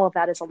all of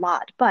that is a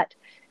lot. But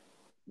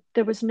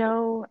there was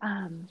no,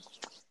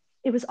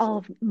 it was all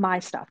of my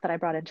stuff that I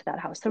brought into that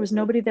house. There was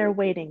nobody there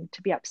waiting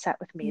to be upset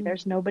with me.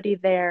 There's nobody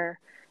there,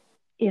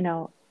 you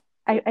know.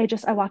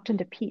 I walked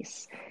into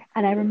peace,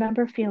 and I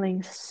remember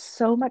feeling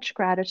so much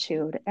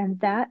gratitude, and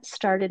that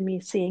started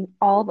me seeing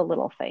all the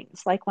little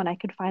things, like when I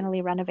could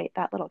finally renovate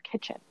that little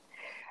kitchen.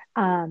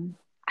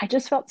 I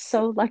just felt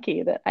so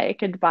lucky that I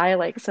could buy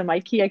like some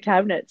IKEA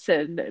cabinets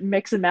and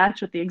mix and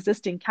match with the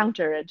existing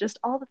counter and just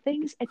all the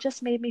things. It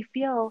just made me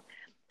feel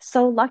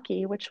so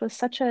lucky, which was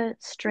such a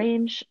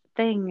strange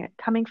thing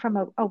coming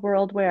from a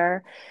world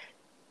where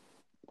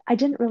I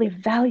didn't really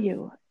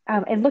value.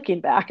 And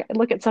looking back, I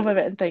look at some of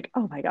it and think,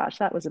 oh my gosh,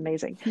 that was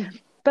amazing.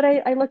 But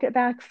I look at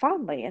back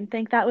fondly and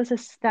think that was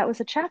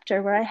a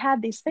chapter where I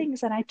had these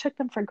things and I took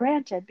them for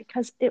granted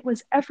because it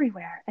was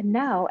everywhere. And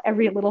now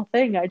every little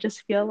thing, I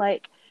just feel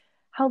like,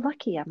 how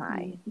lucky am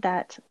I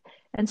that?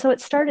 And so it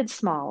started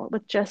small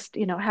with just,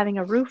 having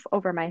a roof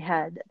over my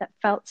head that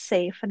felt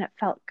safe and it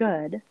felt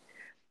good.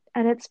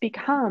 And it's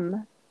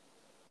become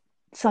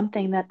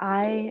something that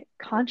I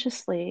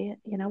consciously,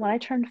 when I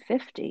turned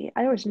 50,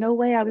 there was no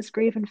way I was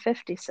grieving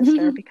 50,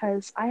 sister,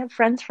 because I have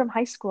friends from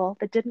high school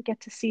that didn't get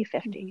to see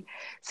 50.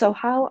 So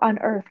how on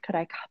earth could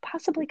I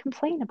possibly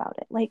complain about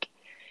it? Like,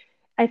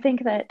 I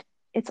think that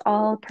it's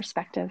all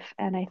perspective.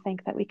 And I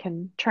think that we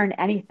can turn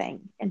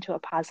anything into a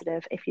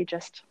positive if you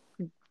just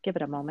give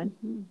it a moment.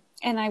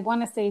 And I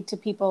want to say to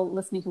people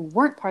listening who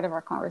weren't part of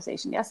our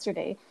conversation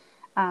yesterday,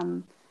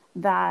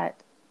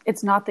 that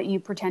it's not that you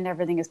pretend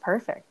everything is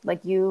perfect.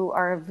 Like, you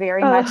are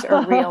very much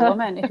a real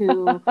woman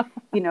who,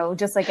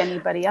 just like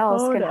anybody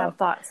else can have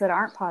thoughts that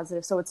aren't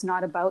positive. So it's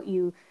not about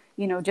you,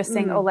 just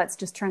saying, oh, let's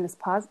just turn this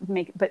positive,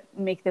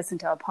 make this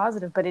into a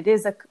positive. But it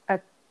is a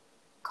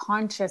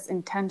conscious,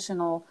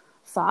 intentional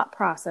thought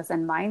process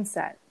and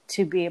mindset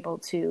to be able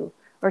to,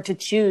 or to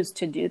choose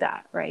to do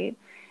that. Right.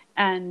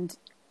 And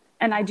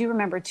I do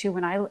remember too,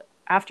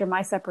 after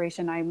my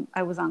separation,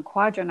 I was on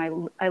Quadra,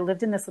 and I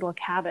lived in this little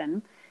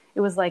cabin. It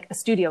was like a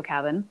studio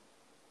cabin,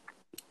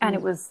 and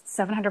it was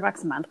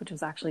 $700 a month, which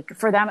was actually,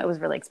 for them, it was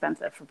really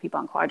expensive. For people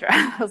on Quadra,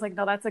 I was like,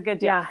 no, that's a good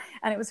deal. Yeah.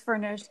 And it was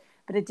furnished,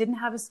 but it didn't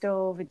have a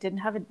stove. It didn't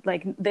have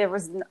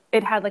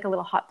it had like a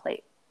little hot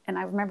plate. And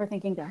I remember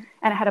thinking,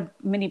 and it had a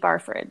mini bar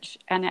fridge,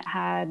 and it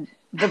had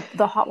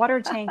the hot water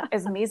tank.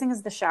 As amazing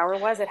as the shower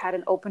was, it had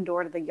an open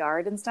door to the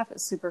yard and stuff. It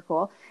was super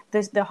cool.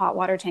 The hot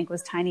water tank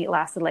was tiny. It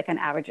lasted like an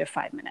average of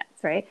 5 minutes.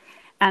 Right.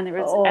 And there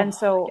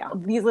was,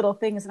 these little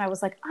things, and I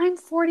was like, I'm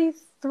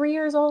 43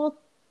 years old.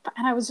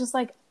 And I was just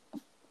like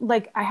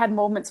I had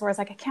moments where I was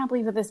like, I can't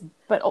believe this,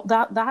 but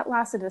that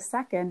lasted a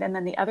second. And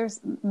then the other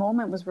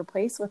moment was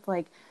replaced with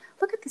like,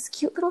 look at this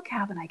cute little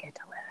cabin I get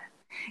to live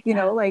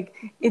in,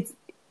 it's,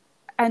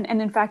 and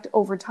in fact,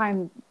 over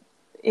time,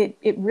 it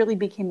really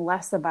became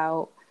less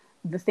about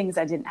the things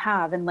I didn't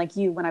have. And like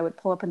you, when I would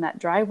pull up in that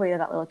driveway of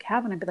that little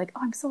cabin, I'd be like,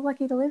 oh, I'm so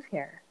lucky to live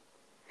here.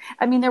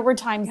 I mean, there were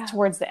times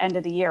towards the end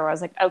of the year where I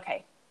was like,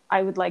 okay,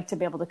 I would like to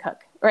be able to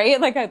cook, right?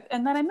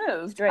 and then I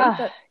moved,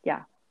 right?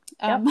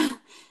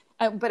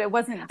 But it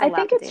wasn't. I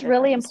think it's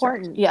really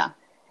important. Yeah.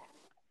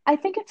 I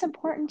think it's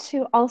important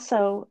to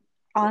also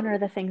honor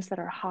the things that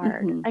are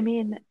hard. I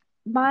mean,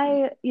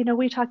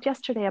 we talked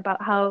yesterday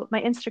about how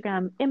my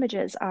Instagram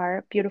images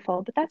are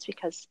beautiful, but that's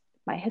because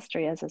my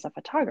history is as a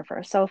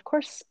photographer. So of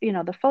course,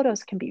 the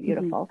photos can be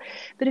beautiful,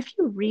 but if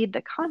you read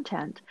the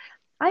content,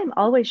 I'm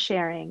always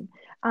sharing.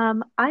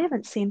 I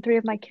haven't seen 3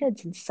 of my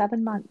kids in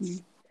 7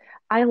 months.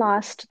 I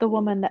lost the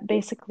woman that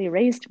basically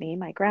raised me,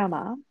 my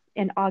grandma,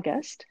 in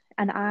August,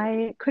 and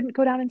I couldn't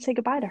go down and say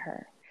goodbye to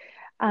her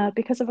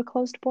because of a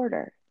closed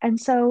border. And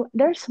so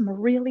there's some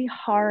really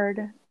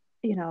hard,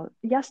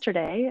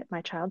 yesterday,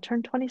 my child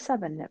turned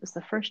 27. It was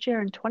the first year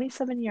in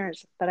 27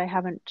 years that I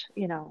haven't,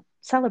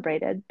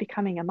 celebrated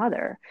becoming a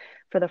mother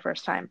for the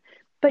first time.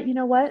 But you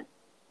know what?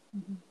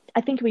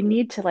 I think we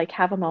need to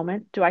have a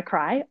moment. Do I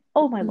cry?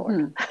 Oh my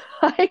Lord.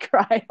 I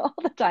cry all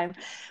the time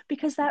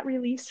because that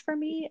release for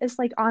me is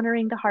like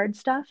honoring the hard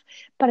stuff,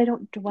 but I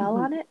don't dwell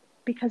on it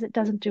because it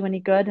doesn't do any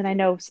good. And I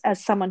know,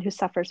 as someone who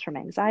suffers from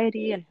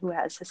anxiety and who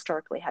has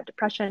historically had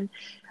depression,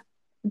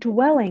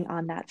 dwelling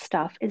on that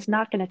stuff is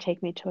not going to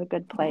take me to a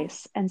good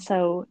place. And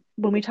so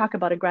when we talk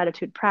about a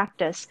gratitude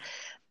practice,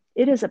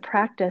 it is a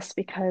practice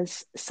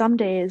because some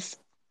days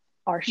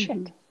are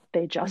shit.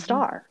 They just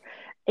are.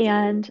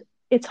 And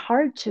it's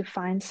hard to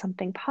find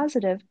something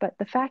positive, but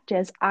the fact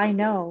is, I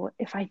know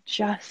if I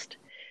just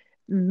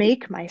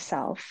make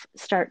myself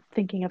start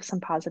thinking of some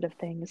positive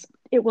things,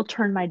 it will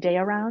turn my day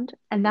around.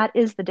 And that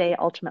is the day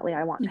ultimately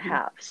I want to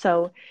have.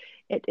 So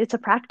it's a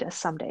practice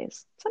some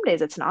days. Some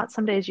days it's not.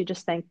 Some days you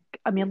just think,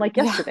 I mean, like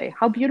Yeah. yesterday,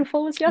 how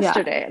beautiful was Yeah.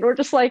 yesterday? And we're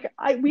just like,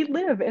 we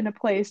live in a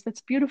place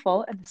that's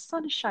beautiful and the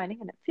sun is shining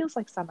and it feels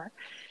like summer.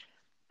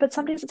 But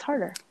some days it's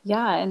harder.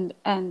 Yeah. And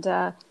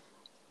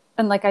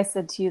like I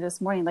said to you this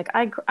morning, like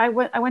I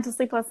went to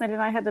sleep last night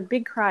and I had a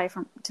big cry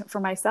for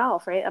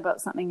myself, right,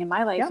 about something in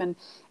my life. Yep.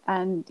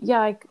 And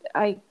yeah,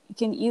 I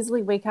can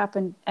easily wake up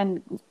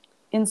and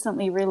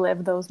instantly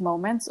relive those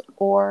moments,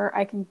 or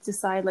I can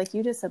decide, like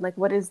you just said, like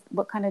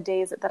what kind of day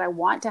is it that I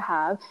want to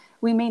have.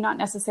 We may not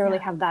necessarily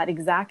Yeah. have that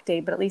exact day,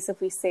 but at least if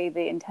we say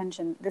the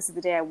intention, this is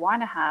the day I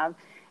want to have,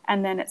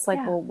 and then it's like,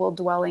 Yeah. well, will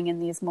dwelling in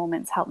these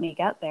moments help me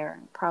get there?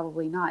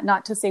 Probably not.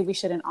 Not to say we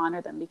shouldn't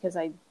honor them, because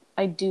I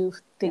do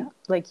think, Yeah.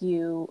 like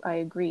you, I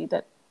agree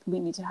that we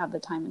need to have the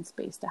time and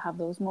space to have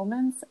those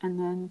moments.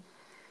 And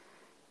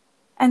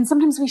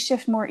sometimes we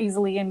shift more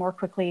easily and more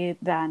quickly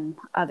than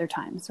other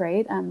times,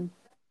 right?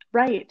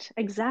 Right.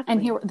 And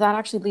Exactly. here, that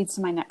actually leads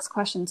to my next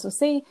question. So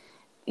say,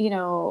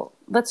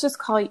 let's just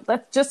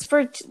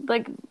for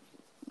like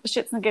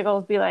shits and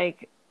giggles, be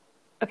like,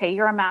 okay,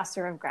 you're a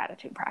master of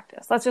gratitude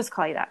practice. Let's just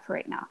call you that for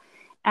right now.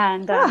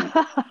 And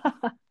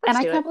Let's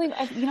I do can't it. believe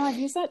I've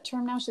used that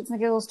term now, shits and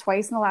giggles,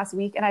 twice in the last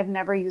week, and I've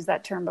never used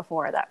that term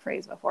before, that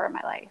phrase before in my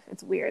life.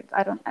 It's weird.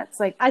 It's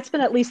like, It's been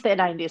at least the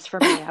 90s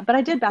for me, but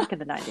I did back in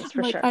the 90s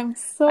for like, sure. I'm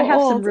so I have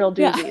some old. real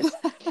Yeah.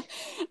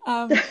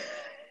 doozies.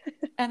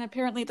 And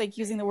apparently, like,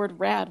 using the word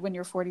rad when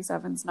you're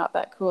 47 is not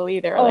that cool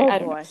either. Oh, like, I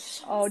don't boy. know.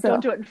 Oh, So- don't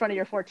do it in front of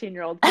your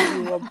 14-year-old because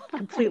you will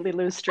completely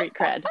lose street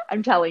cred.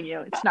 I'm telling you,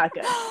 it's not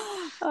good.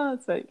 Oh,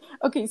 that's right.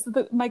 Okay,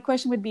 so my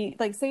question would be,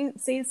 like,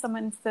 say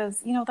someone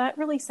says, that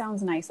really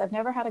sounds nice. I've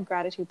never had a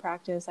gratitude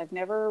practice. I've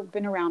never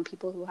been around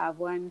people who have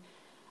one.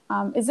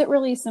 Is it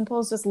really simple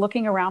as just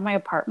looking around my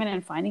apartment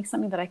and finding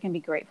something that I can be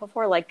grateful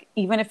for? Like,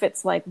 even if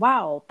it's like,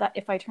 wow, that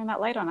if I turn that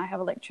light on, I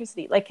have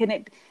electricity. Like,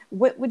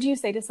 what would you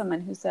say to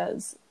someone who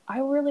says, I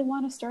really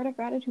want to start a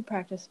gratitude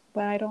practice,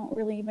 but I don't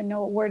really even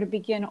know where to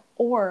begin?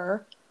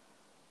 Or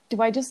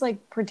do I just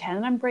like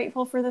pretend I'm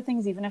grateful for the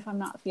things, even if I'm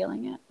not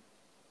feeling it?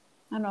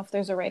 I don't know if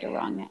there's a right or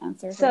wrong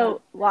answer.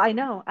 So, well, I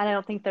know, and I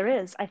don't think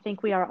there is. I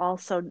think we are all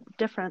so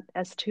different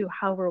as to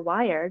how we're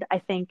wired. I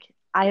think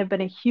I have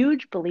been a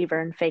huge believer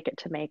in fake it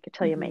to make it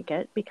till you make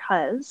it,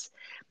 because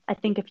I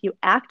think if you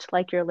act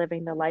like you're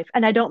living the life,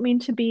 and I don't mean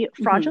to be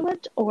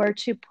fraudulent or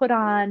to put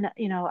on,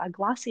 a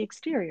glossy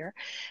exterior,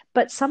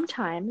 but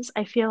sometimes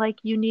I feel like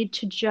you need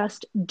to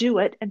just do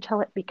it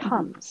until it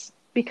becomes,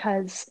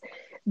 because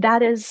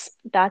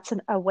that's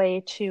a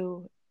way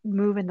to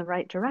move in the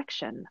right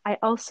direction. I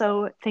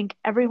also think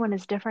everyone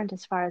is different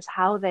as far as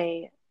how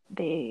they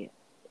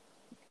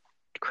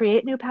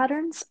create new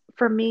patterns.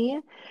 For me,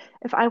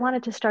 if I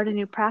wanted to start a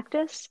new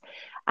practice,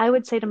 I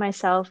would say to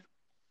myself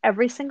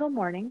every single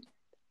morning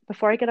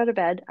before I get out of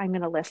bed, I'm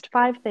going to list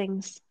 5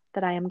 things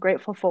that I am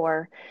grateful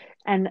for.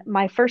 And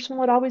my first one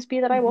would always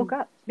be that I woke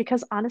up,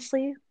 because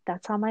honestly,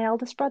 that's how my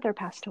eldest brother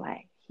passed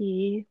away.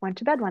 He went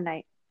to bed one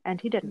night and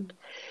he didn't.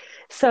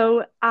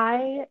 So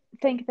I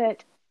think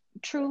that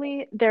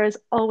truly there is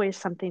always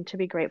something to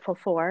be grateful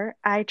for.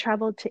 I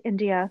traveled to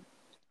India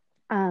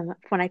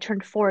when I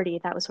turned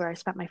 40. That was where I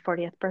spent my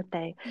 40th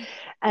birthday.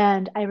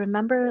 And I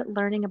remember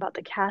learning about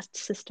the caste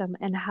system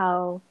and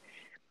how,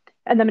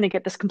 and I'm going to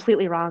get this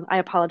completely wrong. I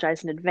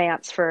apologize in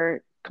advance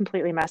for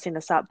completely messing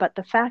this up. But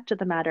the fact of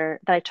the matter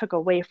that I took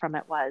away from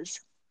it was,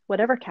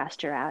 whatever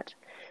caste you're at,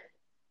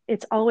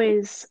 it's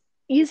always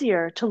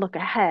easier to look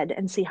ahead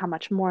and see how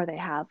much more they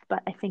have.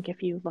 But I think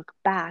if you look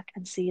back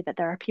and see that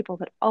there are people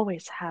that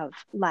always have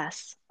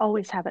less,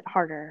 always have it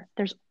harder,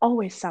 there's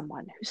always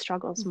someone who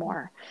struggles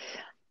more.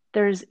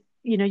 There's,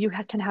 you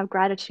can have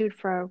gratitude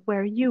for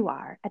where you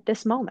are at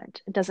this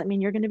moment. It doesn't mean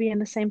you're going to be in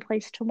the same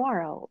place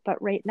tomorrow, but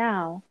right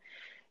now,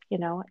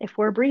 if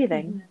we're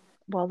breathing,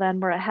 well, then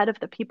we're ahead of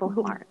the people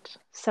who aren't.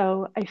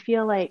 So I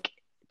feel like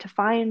to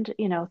find,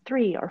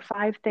 3 or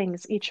 5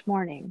 things each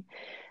morning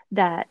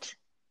that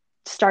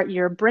start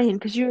your brain,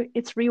 because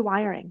it's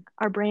rewiring.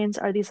 Our brains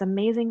are these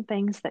amazing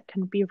things that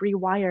can be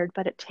rewired,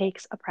 but it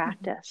takes a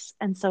practice.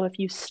 And so if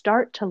you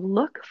start to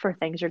look for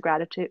things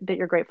that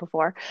you're grateful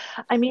for,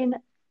 I mean,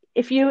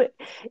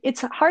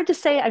 it's hard to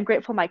say I'm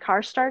grateful my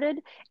car started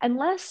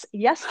unless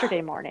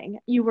yesterday morning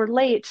you were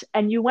late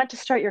and you went to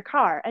start your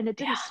car and it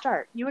didn't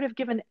start. You would have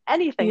given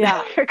anything to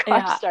have your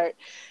car start.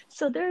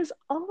 So there's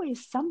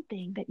always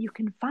something that you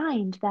can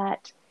find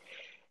that,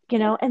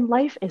 and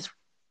life is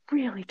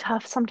really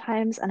tough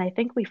sometimes. And I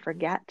think we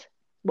forget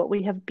what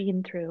we have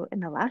been through in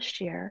the last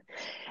year.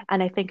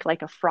 And I think,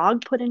 like a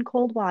frog put in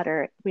cold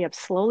water, we have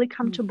slowly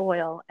come to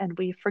boil, and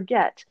we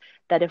forget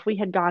that if we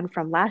had gone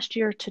from last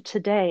year to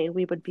today,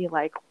 we would be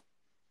like,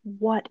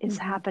 what is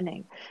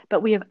happening?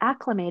 But we have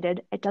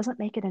acclimated. It doesn't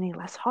make it any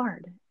less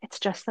hard. It's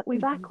just that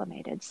we've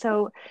acclimated.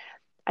 So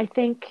I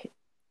think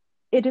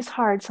it is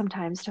hard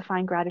sometimes to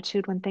find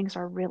gratitude when things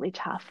are really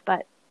tough,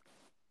 but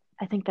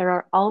I think there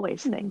are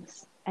always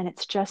things. And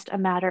it's just a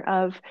matter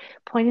of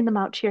pointing them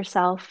out to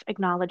yourself,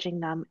 acknowledging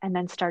them, and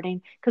then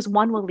starting, because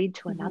one will lead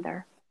to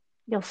another.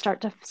 you'll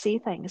start to see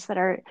things that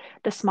are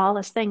the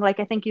smallest thing. Like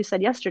I think you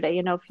said yesterday,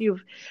 if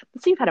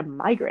let's say you've had a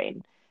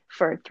migraine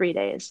for 3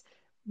 days,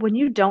 when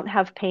you don't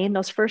have pain,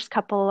 those first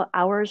couple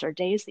hours or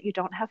days that you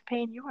don't have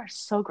pain, you are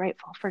so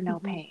grateful for no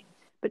Mm-hmm. pain.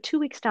 But 2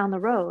 weeks down the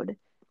road,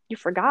 you've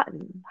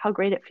forgotten how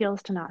great it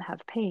feels to not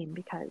have pain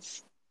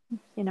because,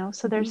 so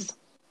Mm-hmm.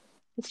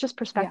 it's just Yeah.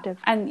 perspective.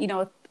 And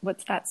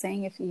what's that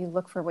saying? If you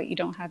look for what you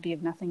don't have, you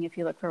have nothing. If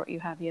you look for what you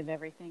have, you have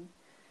everything.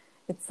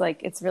 It's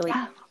like, it's really,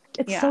 Yeah,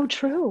 it's yeah, so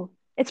true.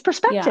 It's yeah,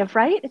 perspective,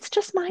 right? It's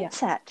just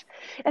yes. mindset.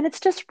 And it's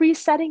just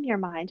resetting your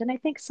mind. And I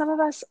think some of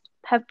us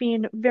have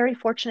been very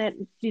fortunate,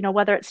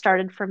 whether it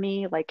started for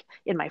me like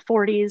in my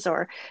 40s,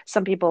 or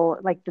some people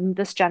like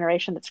this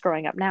generation that's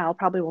growing up now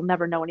probably will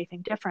never know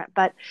anything different.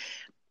 But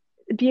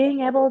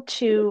being able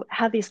to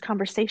have these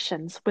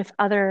conversations with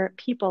other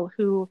people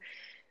who,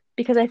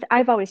 because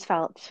I've always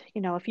felt,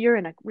 if you're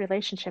in a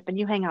relationship and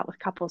you hang out with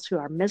couples who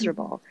are Mm-hmm.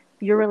 miserable,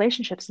 your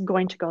relationship's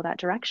going to go that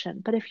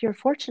direction. But if you're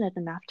fortunate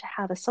enough to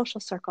have a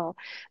social circle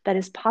that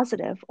is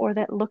positive or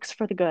that looks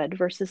for the good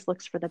versus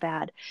looks for the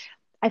bad,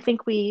 I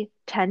think we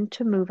tend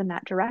to move in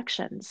that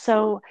direction.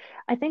 So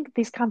I think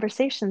these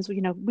conversations,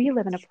 we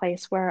live in a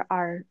place where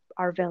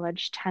our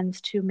village tends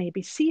to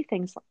maybe see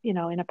things, in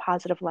a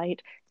positive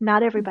light.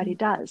 Not Mm-hmm. everybody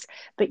does,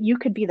 but you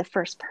could be the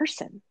first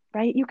person,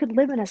 right? You could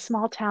live in a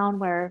small town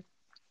where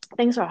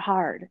things are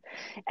hard,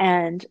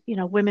 and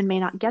women may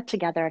not get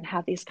together and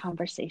have these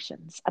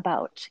conversations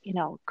about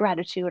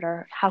gratitude,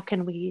 or how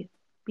can we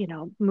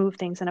move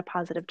things in a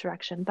positive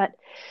direction. But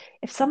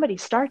if somebody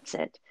starts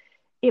it,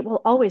 it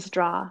will always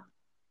draw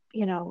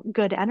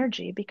good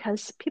energy,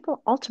 because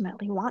people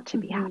ultimately want to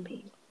be Mm-hmm.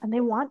 happy and they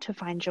want to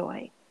find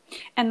joy.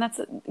 And that's,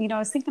 I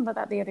was thinking about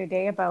that the other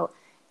day about,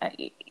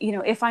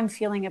 if I'm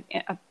feeling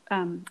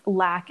a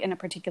lack in a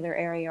particular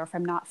area, or if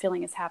I'm not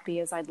feeling as happy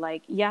as I'd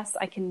like, yes,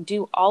 I can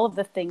do all of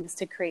the things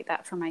to create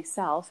that for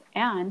myself.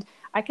 And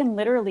I can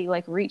literally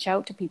like reach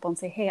out to people and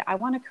say, hey, I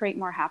want to create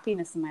more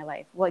happiness in my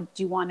life. What,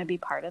 do you want to be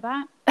part of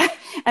that?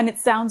 And it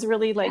sounds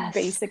really like Yes,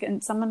 basic.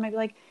 And someone might be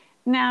like,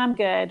 nah, I'm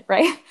good.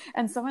 Right.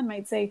 And someone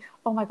might say,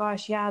 oh my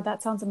gosh, yeah,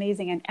 that sounds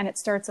amazing. And it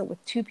starts out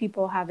with two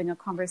people having a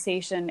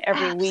conversation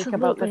every week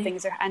about the absolutely.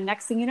 things and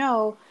next thing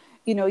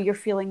you're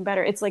feeling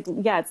better. It's like,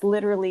 yeah, it's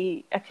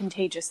literally a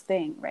contagious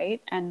thing.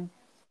 Right. And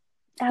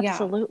yeah.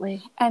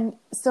 Absolutely. And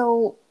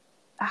so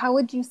how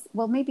would you,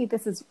 well, maybe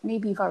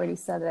you've already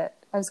said it.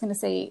 I was going to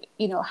say,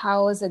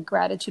 how has a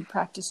gratitude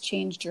practice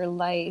changed your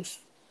life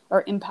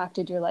or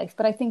impacted your life?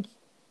 But I think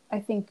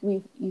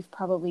you've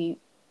probably,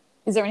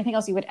 is there anything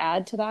else you would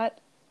add to that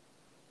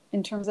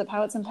in terms of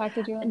how it's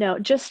impacted your life? No,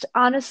 just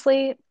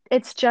honestly,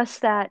 it's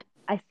just that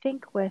I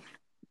think with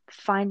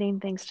finding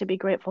things to be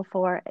grateful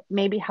for, it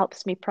maybe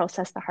helps me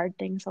process the hard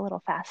things a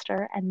little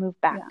faster and move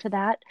back Yeah. to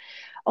that,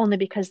 only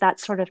because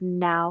that's sort of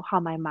now how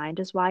my mind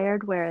is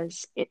wired.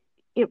 Whereas it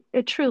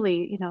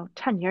truly,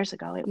 10 years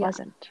ago, it Yeah.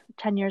 wasn't.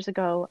 10 years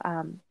ago,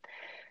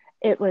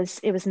 it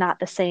was not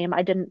the same.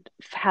 I didn't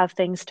have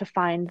things to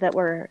find that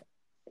were,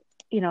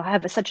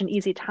 have such an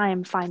easy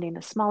time finding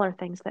the smaller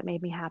things that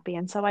made me happy.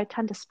 And so I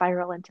tend to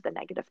spiral into the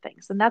negative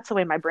things. And that's the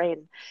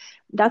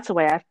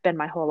way I've been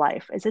my whole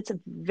life, is it's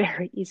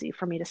very easy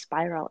for me to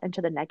spiral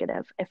into the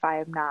negative if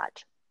I am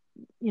not,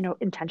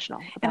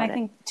 intentional And I about it.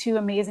 think two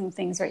amazing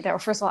things right there.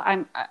 First of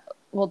all,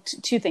 well,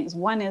 two things.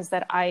 One is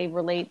that I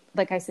relate,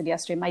 like I said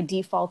yesterday, my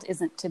default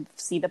isn't to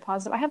see the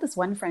positive. I have this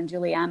one friend,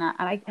 Juliana,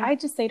 and Yeah. I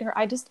just say to her,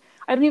 I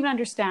don't even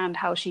understand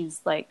how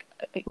she's like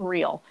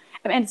real.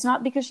 And it's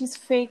not because she's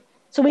fake.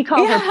 So we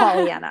call her Yeah.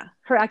 Pollyanna.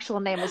 Her actual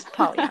name is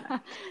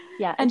Pollyanna.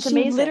 Yeah, And it's she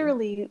amazing.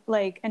 literally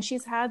and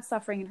she's had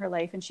suffering in her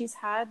life and she's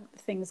had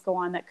things go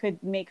on that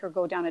could make her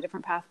go down a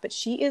different path, but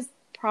she is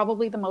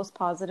probably the most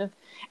positive.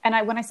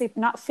 And when I say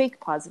not fake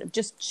positive,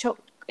 just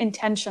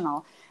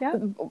intentional, Yeah.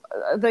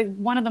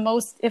 one of the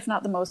most, if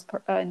not the most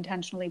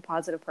intentionally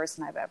positive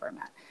person I've ever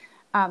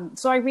met.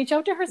 So I reach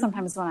out to her Hmm.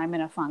 sometimes when I'm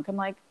in a funk. I'm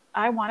like,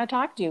 I want to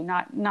talk to you.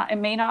 It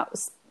may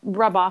not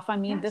rub off on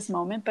me at this Yes.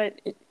 moment, but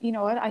you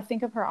know what? I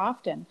think of her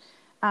often.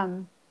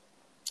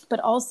 But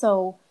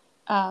also,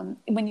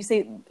 when you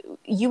say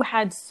you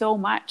had so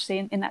much,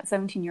 say in that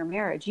 17-year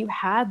marriage, you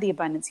had the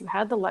abundance, you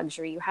had the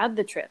luxury, you had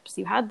the trips,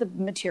 you had the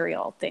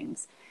material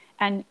things,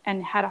 and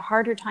had a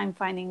harder time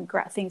finding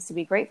things to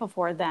be grateful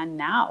for than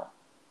now,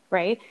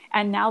 right?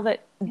 And now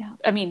that, Yeah.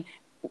 I mean,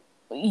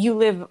 you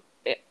live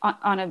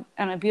on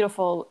a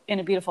beautiful, in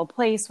a beautiful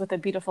place with a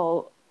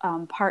beautiful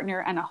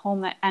partner and a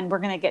home and we're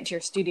going to get to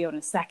your studio in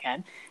a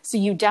second. So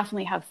you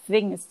definitely have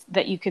things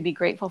that you could be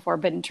grateful for.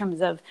 But in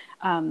terms of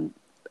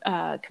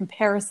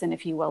comparison,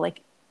 if you will,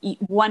 like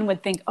one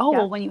would think, oh, Yeah.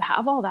 well, when you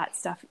have all that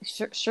stuff,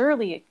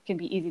 surely it can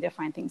be easy to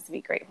find things to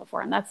be grateful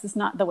for. And that's just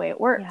not the way it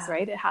works, Yeah.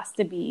 right? It has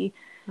to be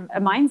a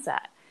Mm-mm.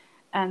 mindset.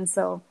 And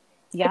so,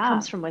 It yeah.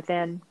 comes from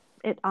within.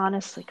 It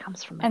honestly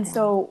comes from And within.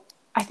 so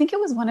I think it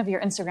was one of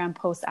your Instagram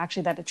posts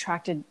actually that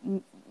attracted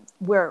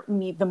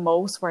me the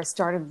most, where I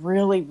started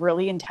really,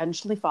 really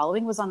intentionally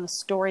following, was on the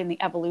story and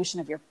the evolution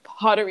of your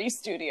pottery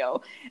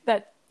studio,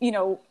 that,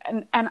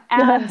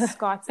 and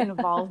Scott's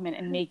involvement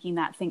in making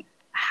that thing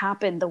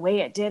happen the way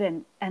it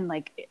did. And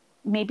like,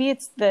 maybe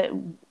it's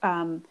the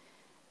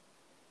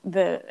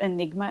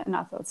enigma,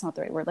 that's not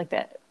the right word, like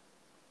that,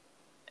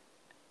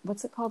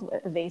 what's it called?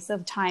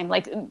 Evasive time.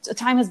 Like,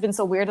 time has been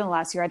so weird in the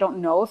last year. I don't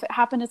know if it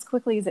happened as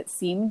quickly as it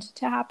seemed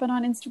to happen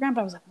on Instagram,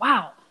 but I was like,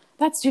 wow,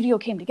 that studio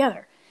came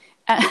together.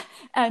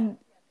 And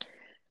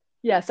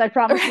yes, I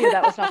promise you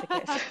that was not the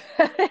case.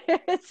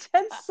 It's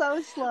been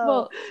so slow.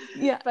 well,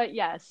 yeah. But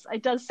yes,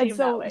 it does And seem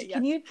so that way.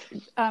 can Yes.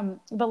 you,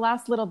 the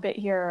last little bit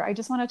here, I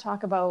just want to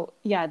talk about,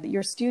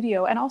 your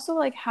studio, and also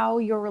like how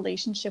your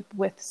relationship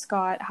with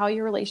Scott, how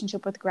your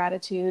relationship with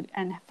gratitude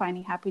and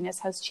finding happiness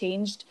has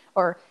changed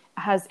or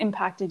has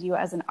impacted you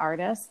as an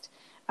artist.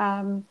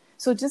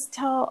 So just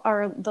tell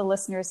the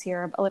listeners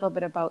here a little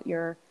bit about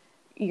your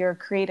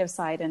creative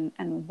side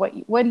and what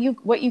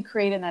you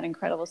create in that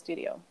incredible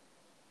studio.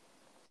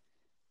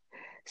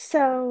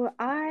 So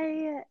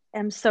I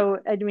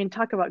mean,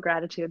 talk about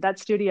gratitude. That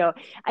studio,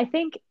 I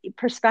think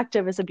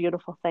perspective is a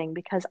beautiful thing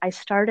because I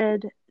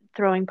started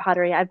throwing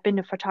pottery. I've been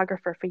a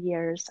photographer for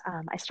years.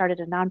 I started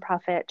a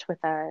nonprofit with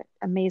an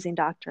amazing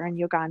doctor in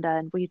Uganda,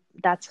 and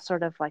that's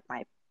sort of like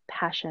my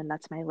passion.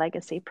 That's my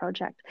legacy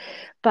project.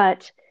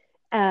 But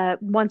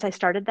once I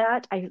started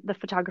that, the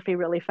photography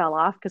really fell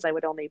off because I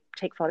would only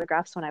take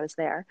photographs when I was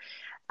there.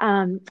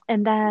 And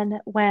then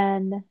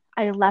when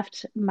I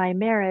left my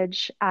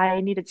marriage, I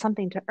needed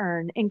something to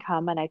earn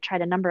income, and I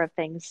tried a number of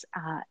things.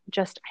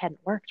 Just I hadn't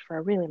worked for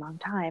a really long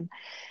time.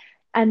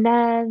 And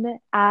then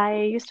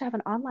I used to have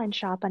an online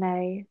shop, and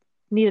I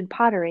needed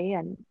pottery,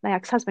 and my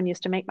ex-husband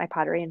used to make my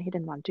pottery, and he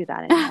didn't want to do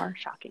that anymore,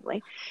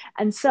 shockingly.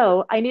 And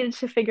so I needed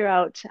to figure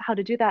out how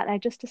to do that. And I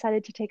just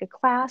decided to take a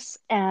class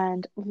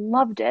and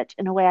loved it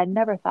in a way I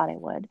never thought I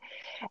would.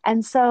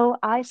 And so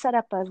I set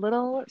up a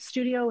little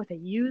studio with a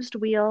used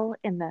wheel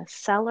in the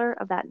cellar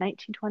of that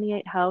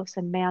 1928 house.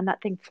 And man,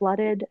 that thing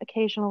flooded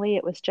occasionally.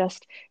 It was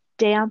just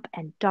damp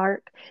and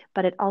dark,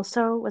 but it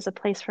also was a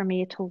place for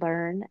me to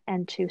learn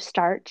and to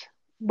start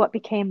what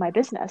became my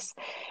business.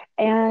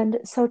 And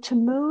so to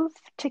move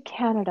to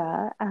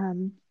Canada,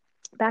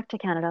 back to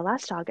Canada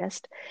last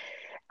August,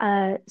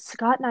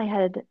 Scott and I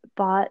had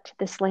bought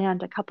this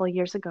land a couple of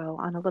years ago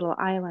on a little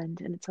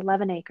island, and it's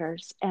 11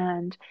 acres.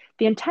 And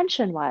the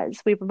intention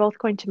was we were both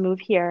going to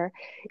move here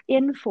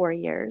in 4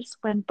 years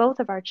when both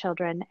of our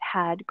children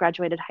had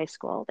graduated high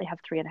school. They have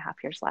 3.5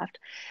 years left.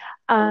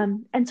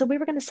 And so we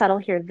were going to settle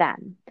here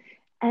then.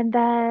 And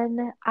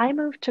then I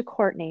moved to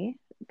Courtney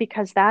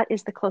because that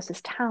is the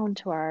closest town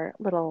to our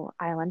little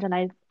island.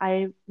 And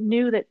I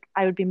knew that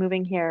I would be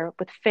moving here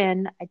with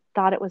Finn. I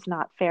thought it was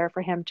not fair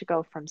for him to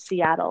go from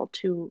Seattle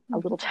to a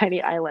little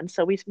tiny island.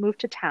 So we moved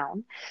to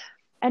town.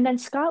 And then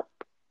Scott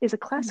is a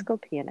classical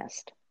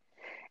pianist.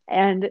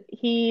 And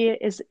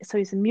he's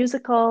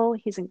musical,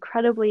 he's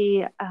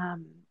incredibly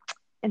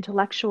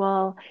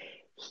intellectual.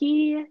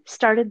 He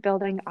started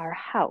building our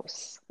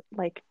house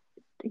like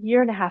a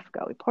year and a half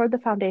ago. We poured the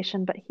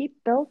foundation, but he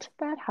built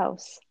that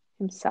house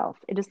himself.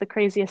 It is the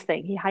craziest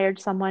thing. He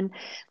hired someone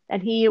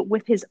and he,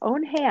 with his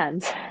own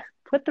hands,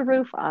 put the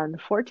roof on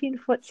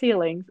 14-foot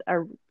ceilings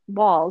or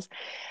walls.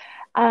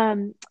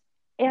 And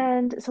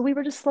so we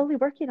were just slowly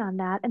working on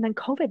that. And then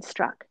COVID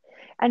struck.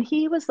 And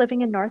he was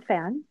living in North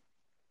Van.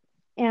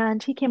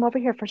 And he came over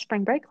here for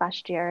spring break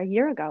last year, a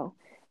year ago,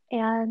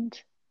 and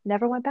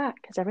never went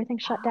back because everything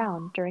shut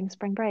down during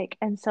spring break.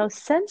 And so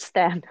since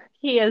then,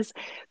 he is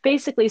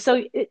basically,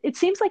 so it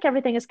seems like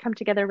everything has come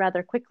together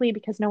rather quickly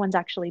because no one's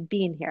actually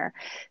been here.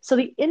 So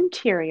the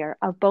interior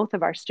of both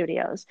of our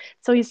studios,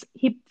 so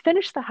he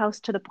finished the house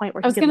to the point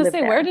where I was he could going to live say,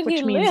 there, where did which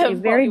he means live a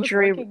very while he was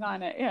dreary working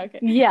on it? Yeah, okay.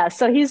 Yeah,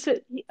 so he's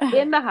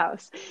in the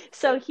house.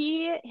 So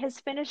he has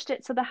finished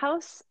it. So the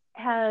house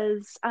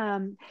has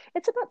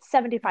it's about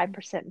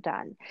 75%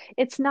 done.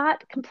 It's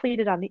not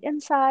completed on the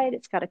inside.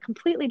 It's got a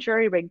completely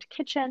jury-rigged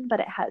kitchen, but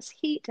it has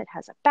heat, it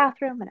has a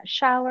bathroom and a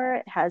shower,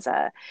 it has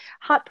a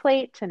hot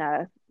plate and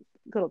a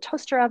little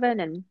toaster oven,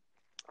 and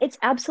it's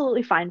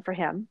absolutely fine for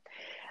him.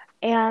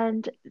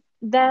 And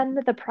then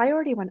the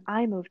priority when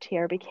I moved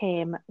here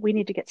became we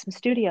need to get some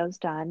studios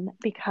done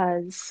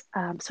because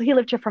so he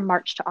lived here from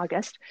March to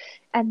August.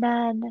 And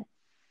then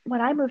when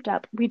I moved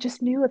up, we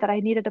just knew that I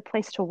needed a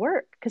place to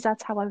work because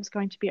that's how I was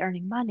going to be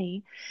earning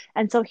money.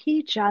 And so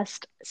he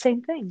just,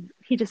 same thing.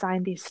 He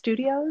designed these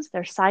studios.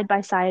 They're side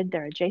by side,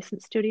 they're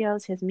adjacent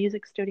studios. His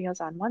music studios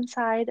on one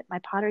side, my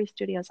pottery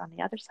studios on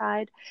the other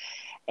side.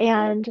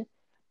 And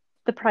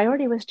the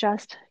priority was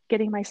just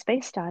getting my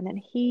space done.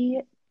 And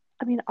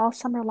I mean, all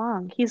summer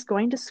long, he's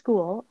going to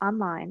school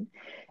online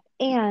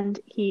and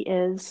he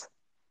is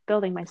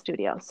building my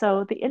studio.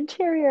 So the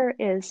interior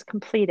is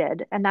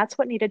completed and that's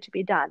what needed to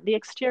be done. The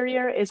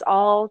exterior is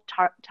all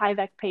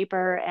Tyvek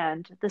paper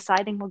and the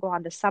siding will go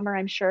on this summer,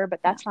 I'm sure, but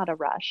that's not a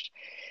rush.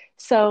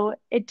 So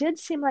it did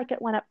seem like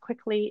it went up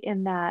quickly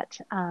in that,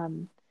 I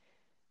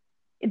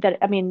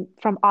mean,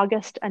 from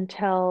August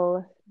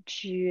until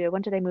June,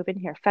 when did I move in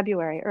here?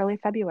 February, early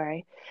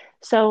February.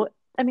 So,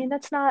 I mean,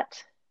 that's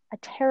not a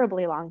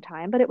terribly long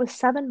time, but it was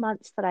 7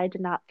 months that I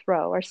did not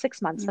throw, or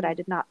 6 months that I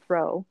did not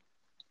throw.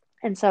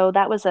 And so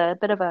that was a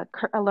bit of a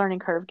learning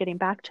curve getting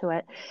back to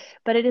it.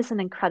 But it is an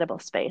incredible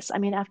space. I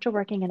mean, after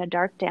working in a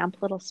dark, damp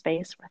little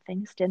space where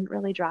things didn't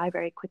really dry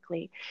very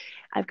quickly,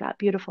 I've got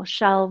beautiful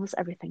shelves,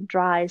 everything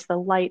dries, the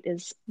light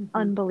is Hmm.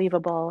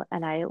 unbelievable,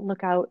 and I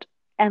look out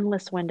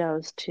endless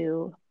windows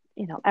to,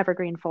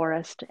 evergreen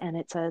forest, and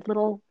it's a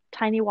little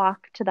tiny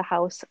walk to the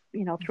house,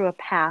 through a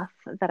path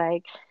that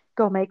I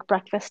go make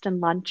breakfast and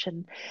lunch,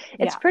 and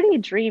it's Yeah. pretty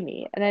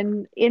dreamy. And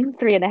then in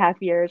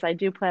 3.5 years, I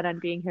do plan on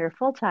being here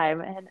full time,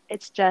 and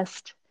it's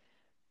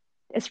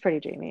pretty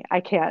dreamy.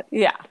 I can't,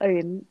 Yeah. I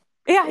mean,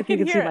 Yeah, I if you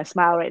could can see hear my it.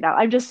 smile right now,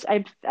 I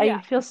Yeah.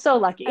 feel so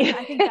lucky. And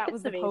I think that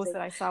was It's the post amazing.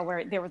 that I saw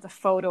where there was a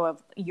photo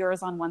of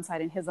yours on one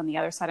side and his on the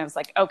other side. I was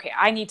like, okay,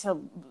 I need to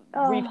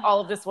read Oh, all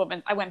of this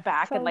woman. I went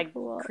back and so like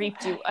cool.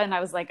 creeped you, and I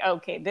was like,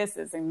 okay, this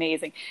is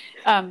amazing.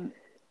 Um,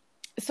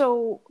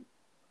 so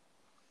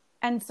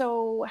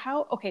so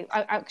how? Okay,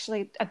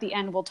 actually, at the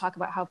end we'll talk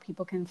about how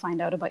people can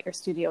find out about your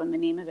studio and the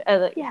name of it,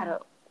 how Yeah. to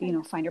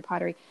Yeah. find your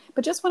pottery.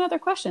 But just one other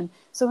question.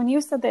 So when you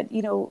said that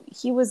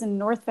he was in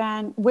North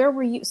Van, where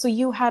were you? So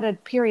you had a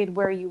period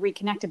where you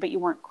reconnected, but you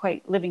weren't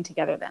quite living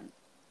together then.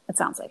 It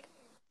sounds like.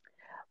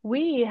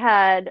 We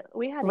had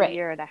a Right.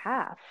 year and a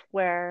half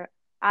where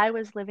I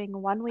was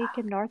living 1 week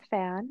in North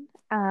Van,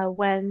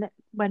 when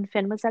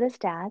Finn was at his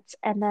dad's,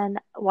 and then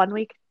 1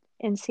 week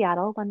in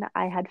Seattle when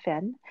I had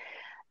Finn.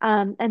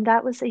 And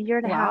that was a year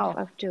and a half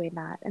Wow. of doing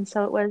that. And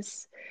so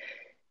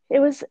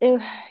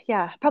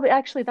yeah, probably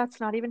actually that's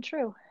not even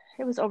true.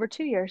 It was over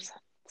 2 years.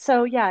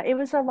 So yeah, it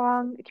was a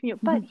long commute.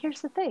 But Mhm.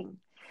 here's the thing.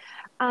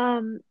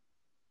 Um,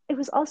 it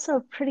was also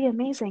pretty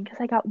amazing because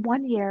I got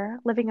 1 year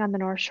living on the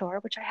North Shore,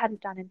 which I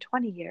hadn't done in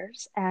 20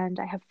 years. And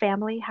I have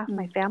family, half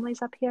my Mm.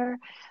 family's up here.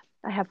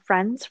 I have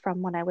friends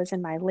from when I was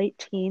in my late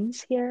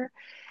teens here.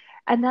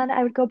 And then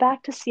I would go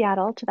back to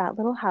Seattle to that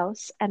little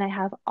house, and I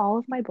have all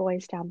of my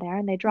boys down there,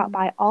 and they drop Mm.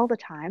 by all the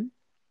time.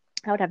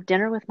 I would have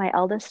dinner with my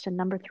eldest and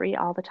number three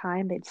all the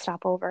time. They'd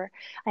stop over.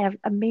 I have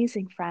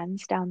amazing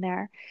friends down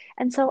there.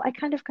 And so I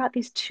kind of got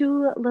these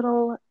two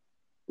little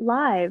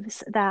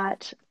lives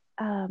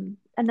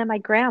and then my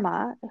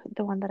grandma,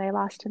 the one that I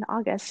lost in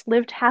August,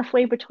 lived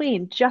halfway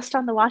between, just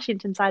on the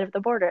Washington side of the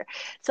border.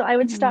 So I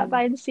would stop Mm.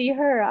 by and see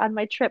her on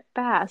my trip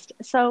past.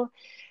 So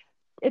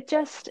it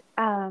just,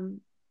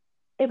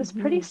 it was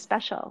pretty Mhm.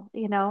 special,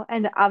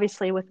 and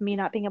obviously with me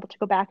not being able to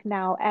go back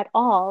now at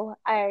all,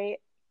 I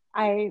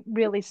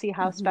really see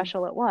how Mhm.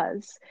 special it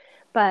was.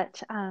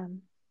 But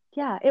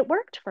yeah, it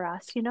worked for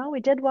us, we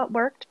did what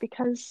worked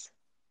because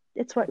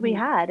it's what we Mhm.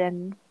 had,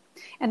 and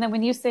And then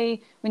when you we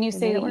say made it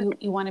that work.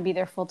 you want to be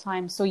there full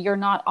time, so you're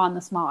not on the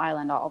small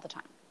island all the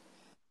time.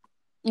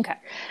 Okay.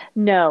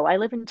 No, I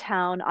live in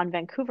town on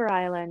Vancouver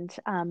Island.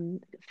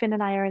 Finn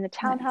and I are in the Nice.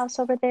 townhouse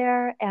over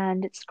there,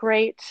 and it's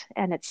great,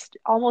 and it's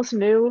almost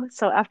new.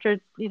 So after,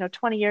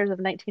 20 years of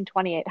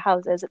 1928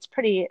 houses, it's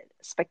pretty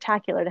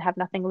spectacular to have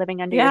nothing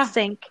living under your Yeah.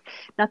 sink,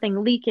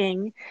 nothing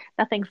leaking,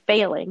 nothing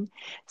failing.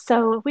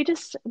 So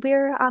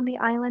we're on the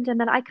island, and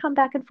then I come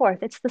back and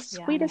forth. It's the Yeah,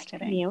 no sweetest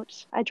kidding.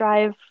 commute. I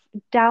drive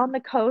down the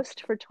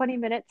coast for 20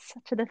 minutes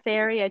to the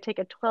ferry. I take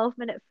a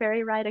 12-minute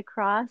ferry ride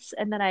across,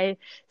 and then I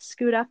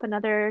scoot up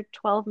another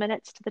 12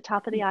 minutes to the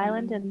top of the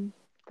island, Mhm. and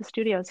the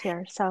studio's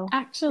here. So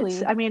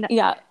Actually, I mean,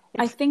 yeah,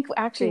 I it's think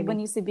actually when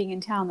dreamy. you say being in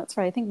town, that's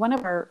right. I think one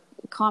of our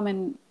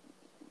common,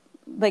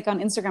 like on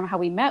Instagram, how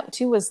we met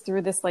too was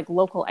through this like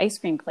local ice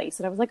cream place.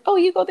 And I was like, oh,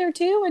 you go there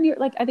too? And you're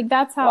like, I think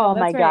that's how, Oh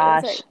my that's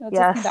right. That's right. gosh. That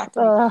just came Yes. back to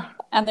me.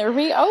 And they're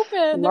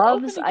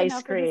Loves open again ice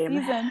now for the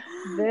cream. season.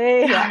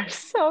 They Yeah. are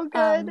so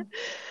good. Um,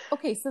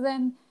 okay. So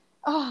then,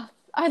 oh,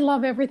 I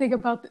love everything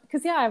about,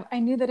 because yeah, I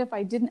knew that if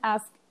I didn't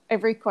ask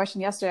every question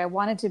yesterday, I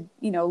wanted to,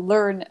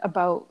 learn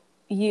about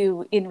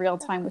you in real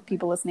time with Definitely.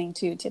 people listening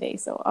to today.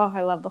 So, oh,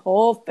 I love the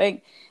whole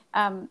thing.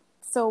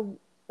 So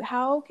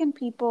how can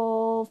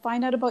people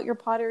find out about your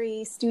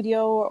pottery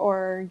studio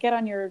or get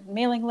on your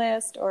mailing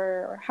list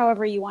or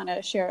however you want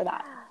to share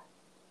that?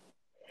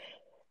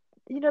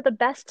 The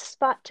best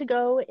spot to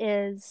go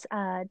is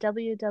Okay.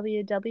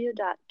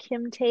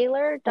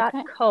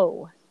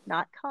 www.kimtaylor.co,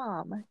 not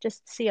com,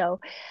 just co.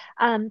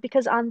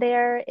 Because on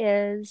there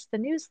is the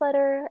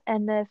newsletter,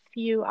 and if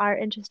you are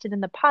interested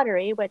in the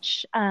pottery,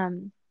 which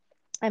I'm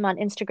on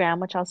Instagram,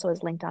 which also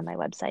is linked on my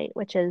website,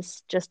 which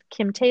is just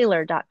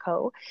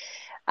kimtaylor.co.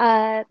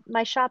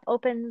 My shop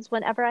opens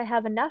whenever I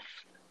have enough.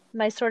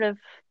 My sort of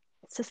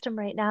system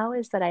right now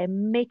is that I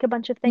make a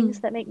bunch of things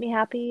Mm. that make me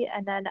happy,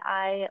 and then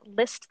I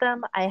list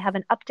them. I have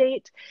an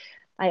update.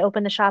 I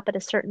open the shop at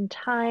a certain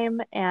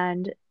time,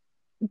 and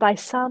by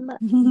some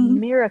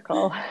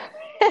miracle,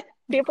 Of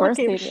people course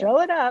keep they do.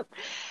 showing up.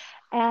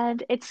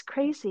 And it's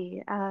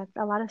crazy. A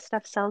lot of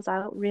stuff sells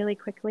out really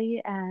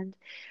quickly, and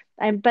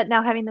but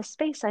now having this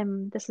space,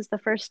 this is the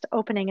first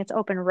opening. It's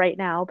open right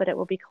now, but it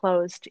will be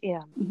closed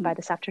Mhm. by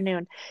this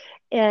afternoon.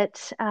 I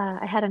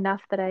had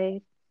enough that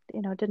I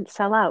didn't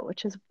sell out,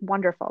 which is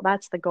wonderful.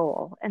 That's the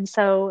goal. And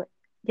so,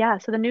 yeah,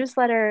 so the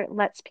newsletter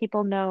lets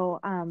people know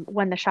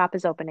when the shop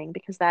is opening,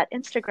 because that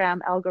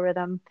Instagram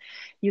algorithm,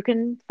 you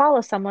can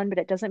follow someone, but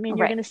it doesn't mean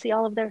you're Right. going to see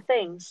all of their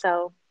things.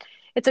 So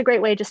it's a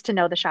great way just to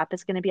know the shop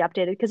is going to be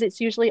updated because it's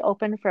usually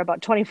open for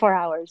about 24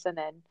 hours and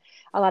then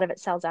a lot of it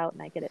sells out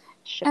and I get it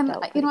shipped And, out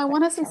you know, pretty I quick.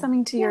 want to say So,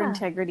 something to your yeah.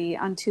 integrity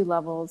on two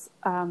levels.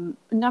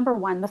 Number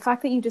one, the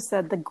fact that you just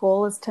said the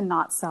goal is to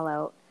not sell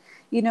out.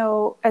 You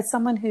know, as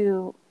someone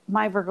who,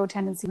 my Virgo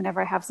tendency,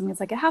 whenever I have something, it's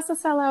like it has to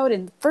sell out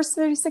in the first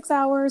 36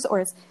 hours, or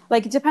it's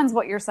like, it depends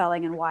what you're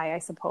selling and why, I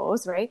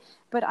suppose, right?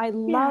 But I Yeah.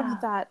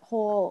 love that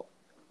whole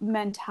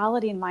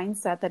mentality and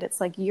mindset that it's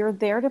like you're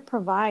there to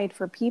provide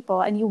for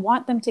people and you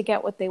want them to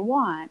get what they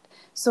want.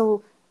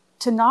 So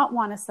to not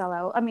want to sell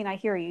out, I mean, I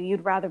hear you,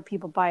 you'd rather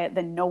people buy it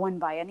than no one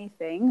buy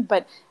anything,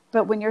 but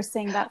when you're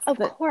saying that's Of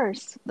the,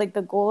 course. like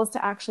the goal is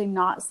to actually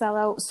not sell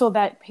out so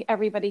that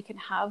everybody can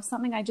have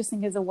something, I just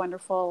think is a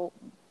wonderful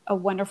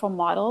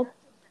model.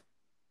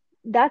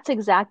 That's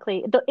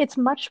exactly. It's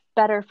much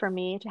better for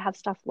me to have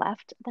stuff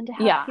left than to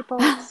have Yeah. people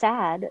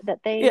sad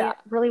that they Yeah.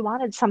 really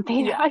wanted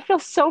something. Yeah. I feel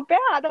so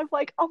bad. I'm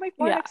like, oh,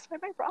 for Yeah. next time,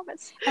 I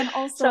promise. And So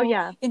also,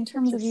 yeah, in it's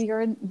terms of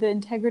just the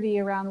integrity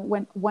around,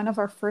 when one of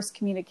our first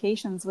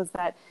communications was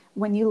that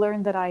when you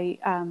learned that I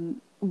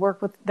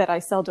that I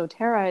sell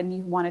doTERRA and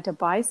you wanted to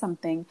buy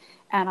something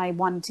and I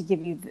wanted to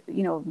give you,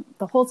 you know,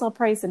 the wholesale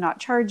price and not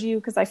charge you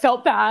because I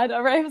felt bad.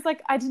 All right. I was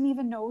like, I didn't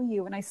even know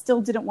you and I still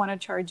didn't want to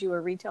charge you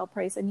a retail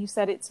price. And you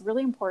said, it's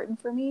really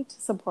important for me to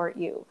support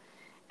you.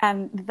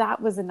 And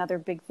that was another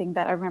big thing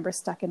that I remember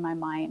stuck in my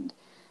mind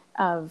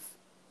of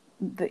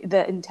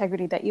the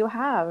integrity that you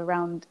have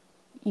around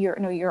your,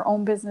 you know, your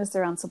own business,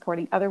 around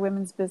supporting other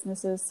women's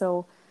businesses.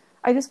 So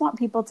I just want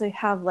people to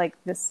have like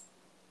this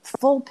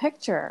full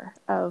picture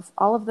of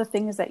all of the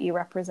things that you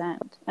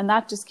represent. And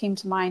that just came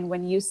to mind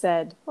when you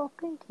said, well,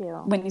 thank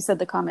you. made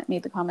the comment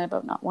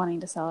about not wanting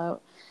to sell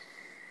out.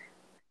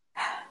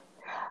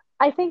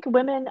 I think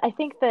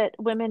that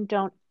women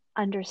don't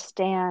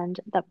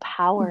understand the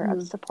power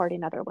of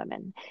supporting other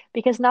women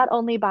because not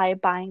only by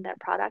buying their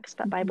products,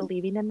 but by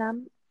believing in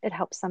them, it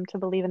helps them to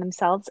believe in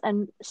themselves.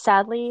 And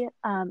sadly,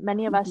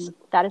 many of us,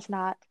 that is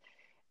not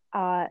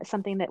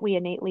something that we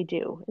innately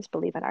do, is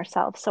believe in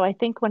ourselves. So I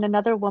think when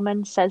another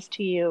woman says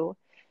to you,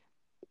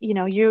 you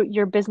know,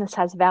 your business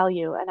has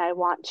value and I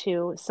want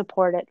to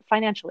support it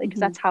financially, because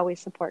that's how we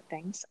support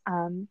things,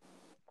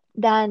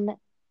 then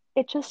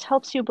it just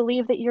helps you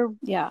believe that you're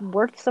Yeah.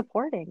 worth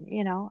supporting.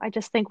 You know, I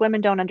just think women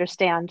don't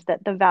understand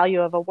that the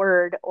value of a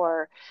word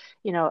or,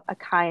 you know, a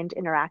kind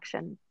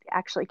interaction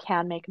actually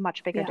can make a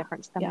much bigger Yeah.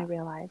 difference than we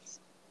realize.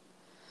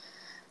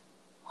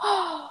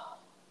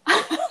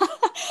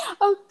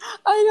 Oh,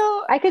 I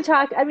know. I could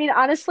talk. I mean,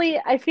 honestly,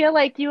 I feel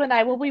like you and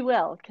I, well, we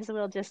will, because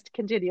we'll just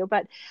continue.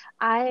 But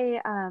I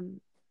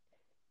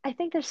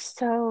think there's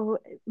so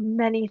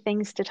many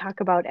things to talk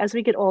about. As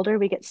we get older,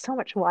 we get so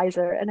much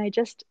wiser. And I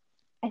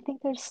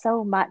think there's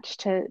so much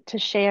to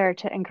share,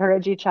 to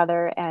encourage each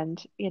other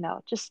and, you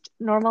know, just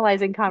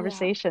normalizing Yeah.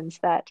 conversations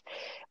that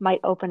might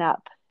open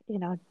up, you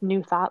know,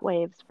 new thought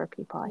waves for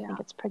people. I Yeah. think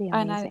it's pretty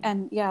amazing.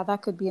 And yeah,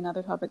 that could be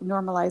another topic,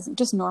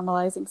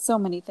 normalizing so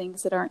many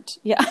things that aren't,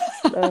 yeah.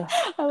 Ugh,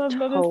 I love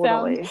that sound.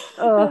 totally.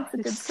 Oh, That's a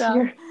good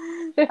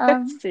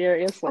sound.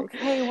 seriously.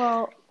 Okay,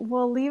 well,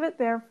 we'll leave it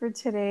there for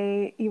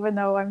today, even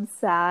though I'm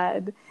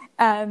sad.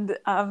 And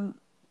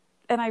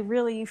I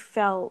really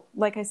felt,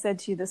 like I said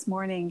to you this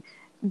morning,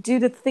 due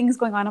to things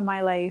going on in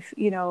my life,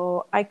 you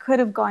know, I could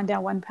have gone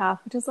down one path,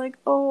 which is like,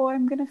 oh,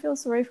 I'm going to feel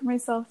sorry for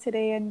myself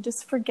today and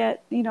just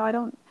forget, you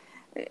know,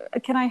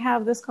 can I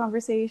have this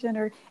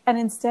conversation? And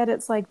instead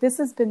it's like,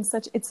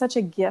 it's such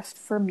a gift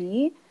for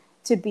me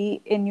to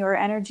be in your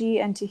energy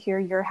and to hear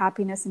your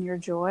happiness and your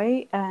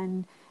joy.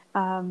 And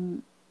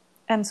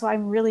so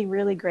I'm really,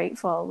 really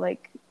grateful,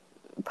 like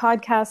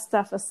podcast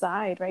stuff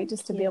aside, right?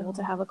 Just to be able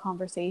to have a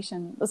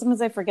conversation.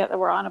 Sometimes I forget that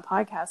we're on a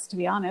podcast, to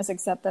be honest,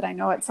 except that I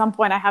know at some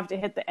point I have to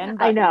hit the end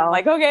button. I know. I'm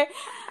like, okay.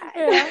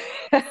 Yeah.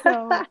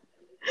 So, yeah.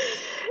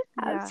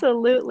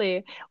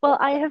 Absolutely. Well,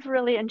 I have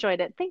really enjoyed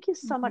it. Thank you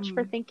so much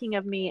for thinking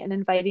of me and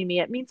inviting me.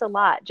 It means a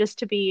lot just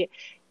to be,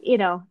 you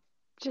know,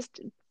 just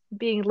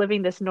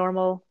living this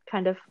normal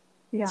kind of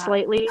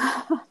slightly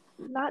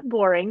not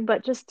boring,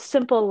 but just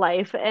simple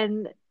life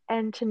and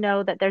to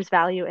know that there's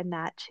value in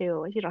that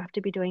too. You don't have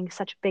to be doing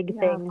such big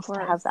things to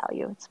have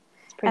value. It's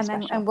pretty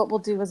special. And what we'll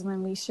do is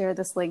when we share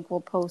this link,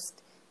 we'll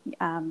post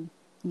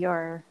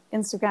your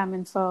Instagram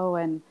info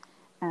and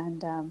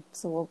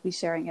so we'll be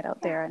sharing it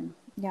out there. And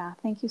yeah,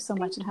 thank you so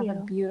much and have a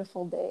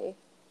beautiful day.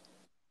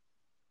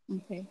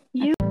 Okay.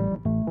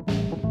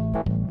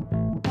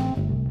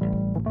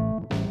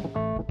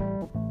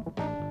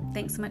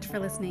 Thanks so much for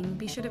listening.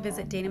 Be sure to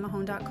visit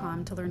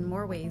danamahone.com to learn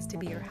more ways to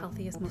be your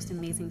healthiest, most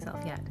amazing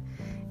self yet.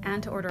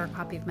 And to order a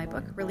copy of my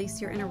book, Release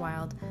Your Inner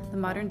Wild, the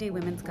Modern Day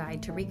Women's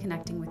Guide to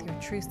Reconnecting with Your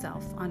True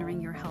Self,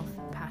 Honoring Your Health,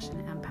 Passion,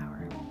 and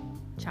Power.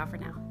 Ciao for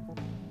now.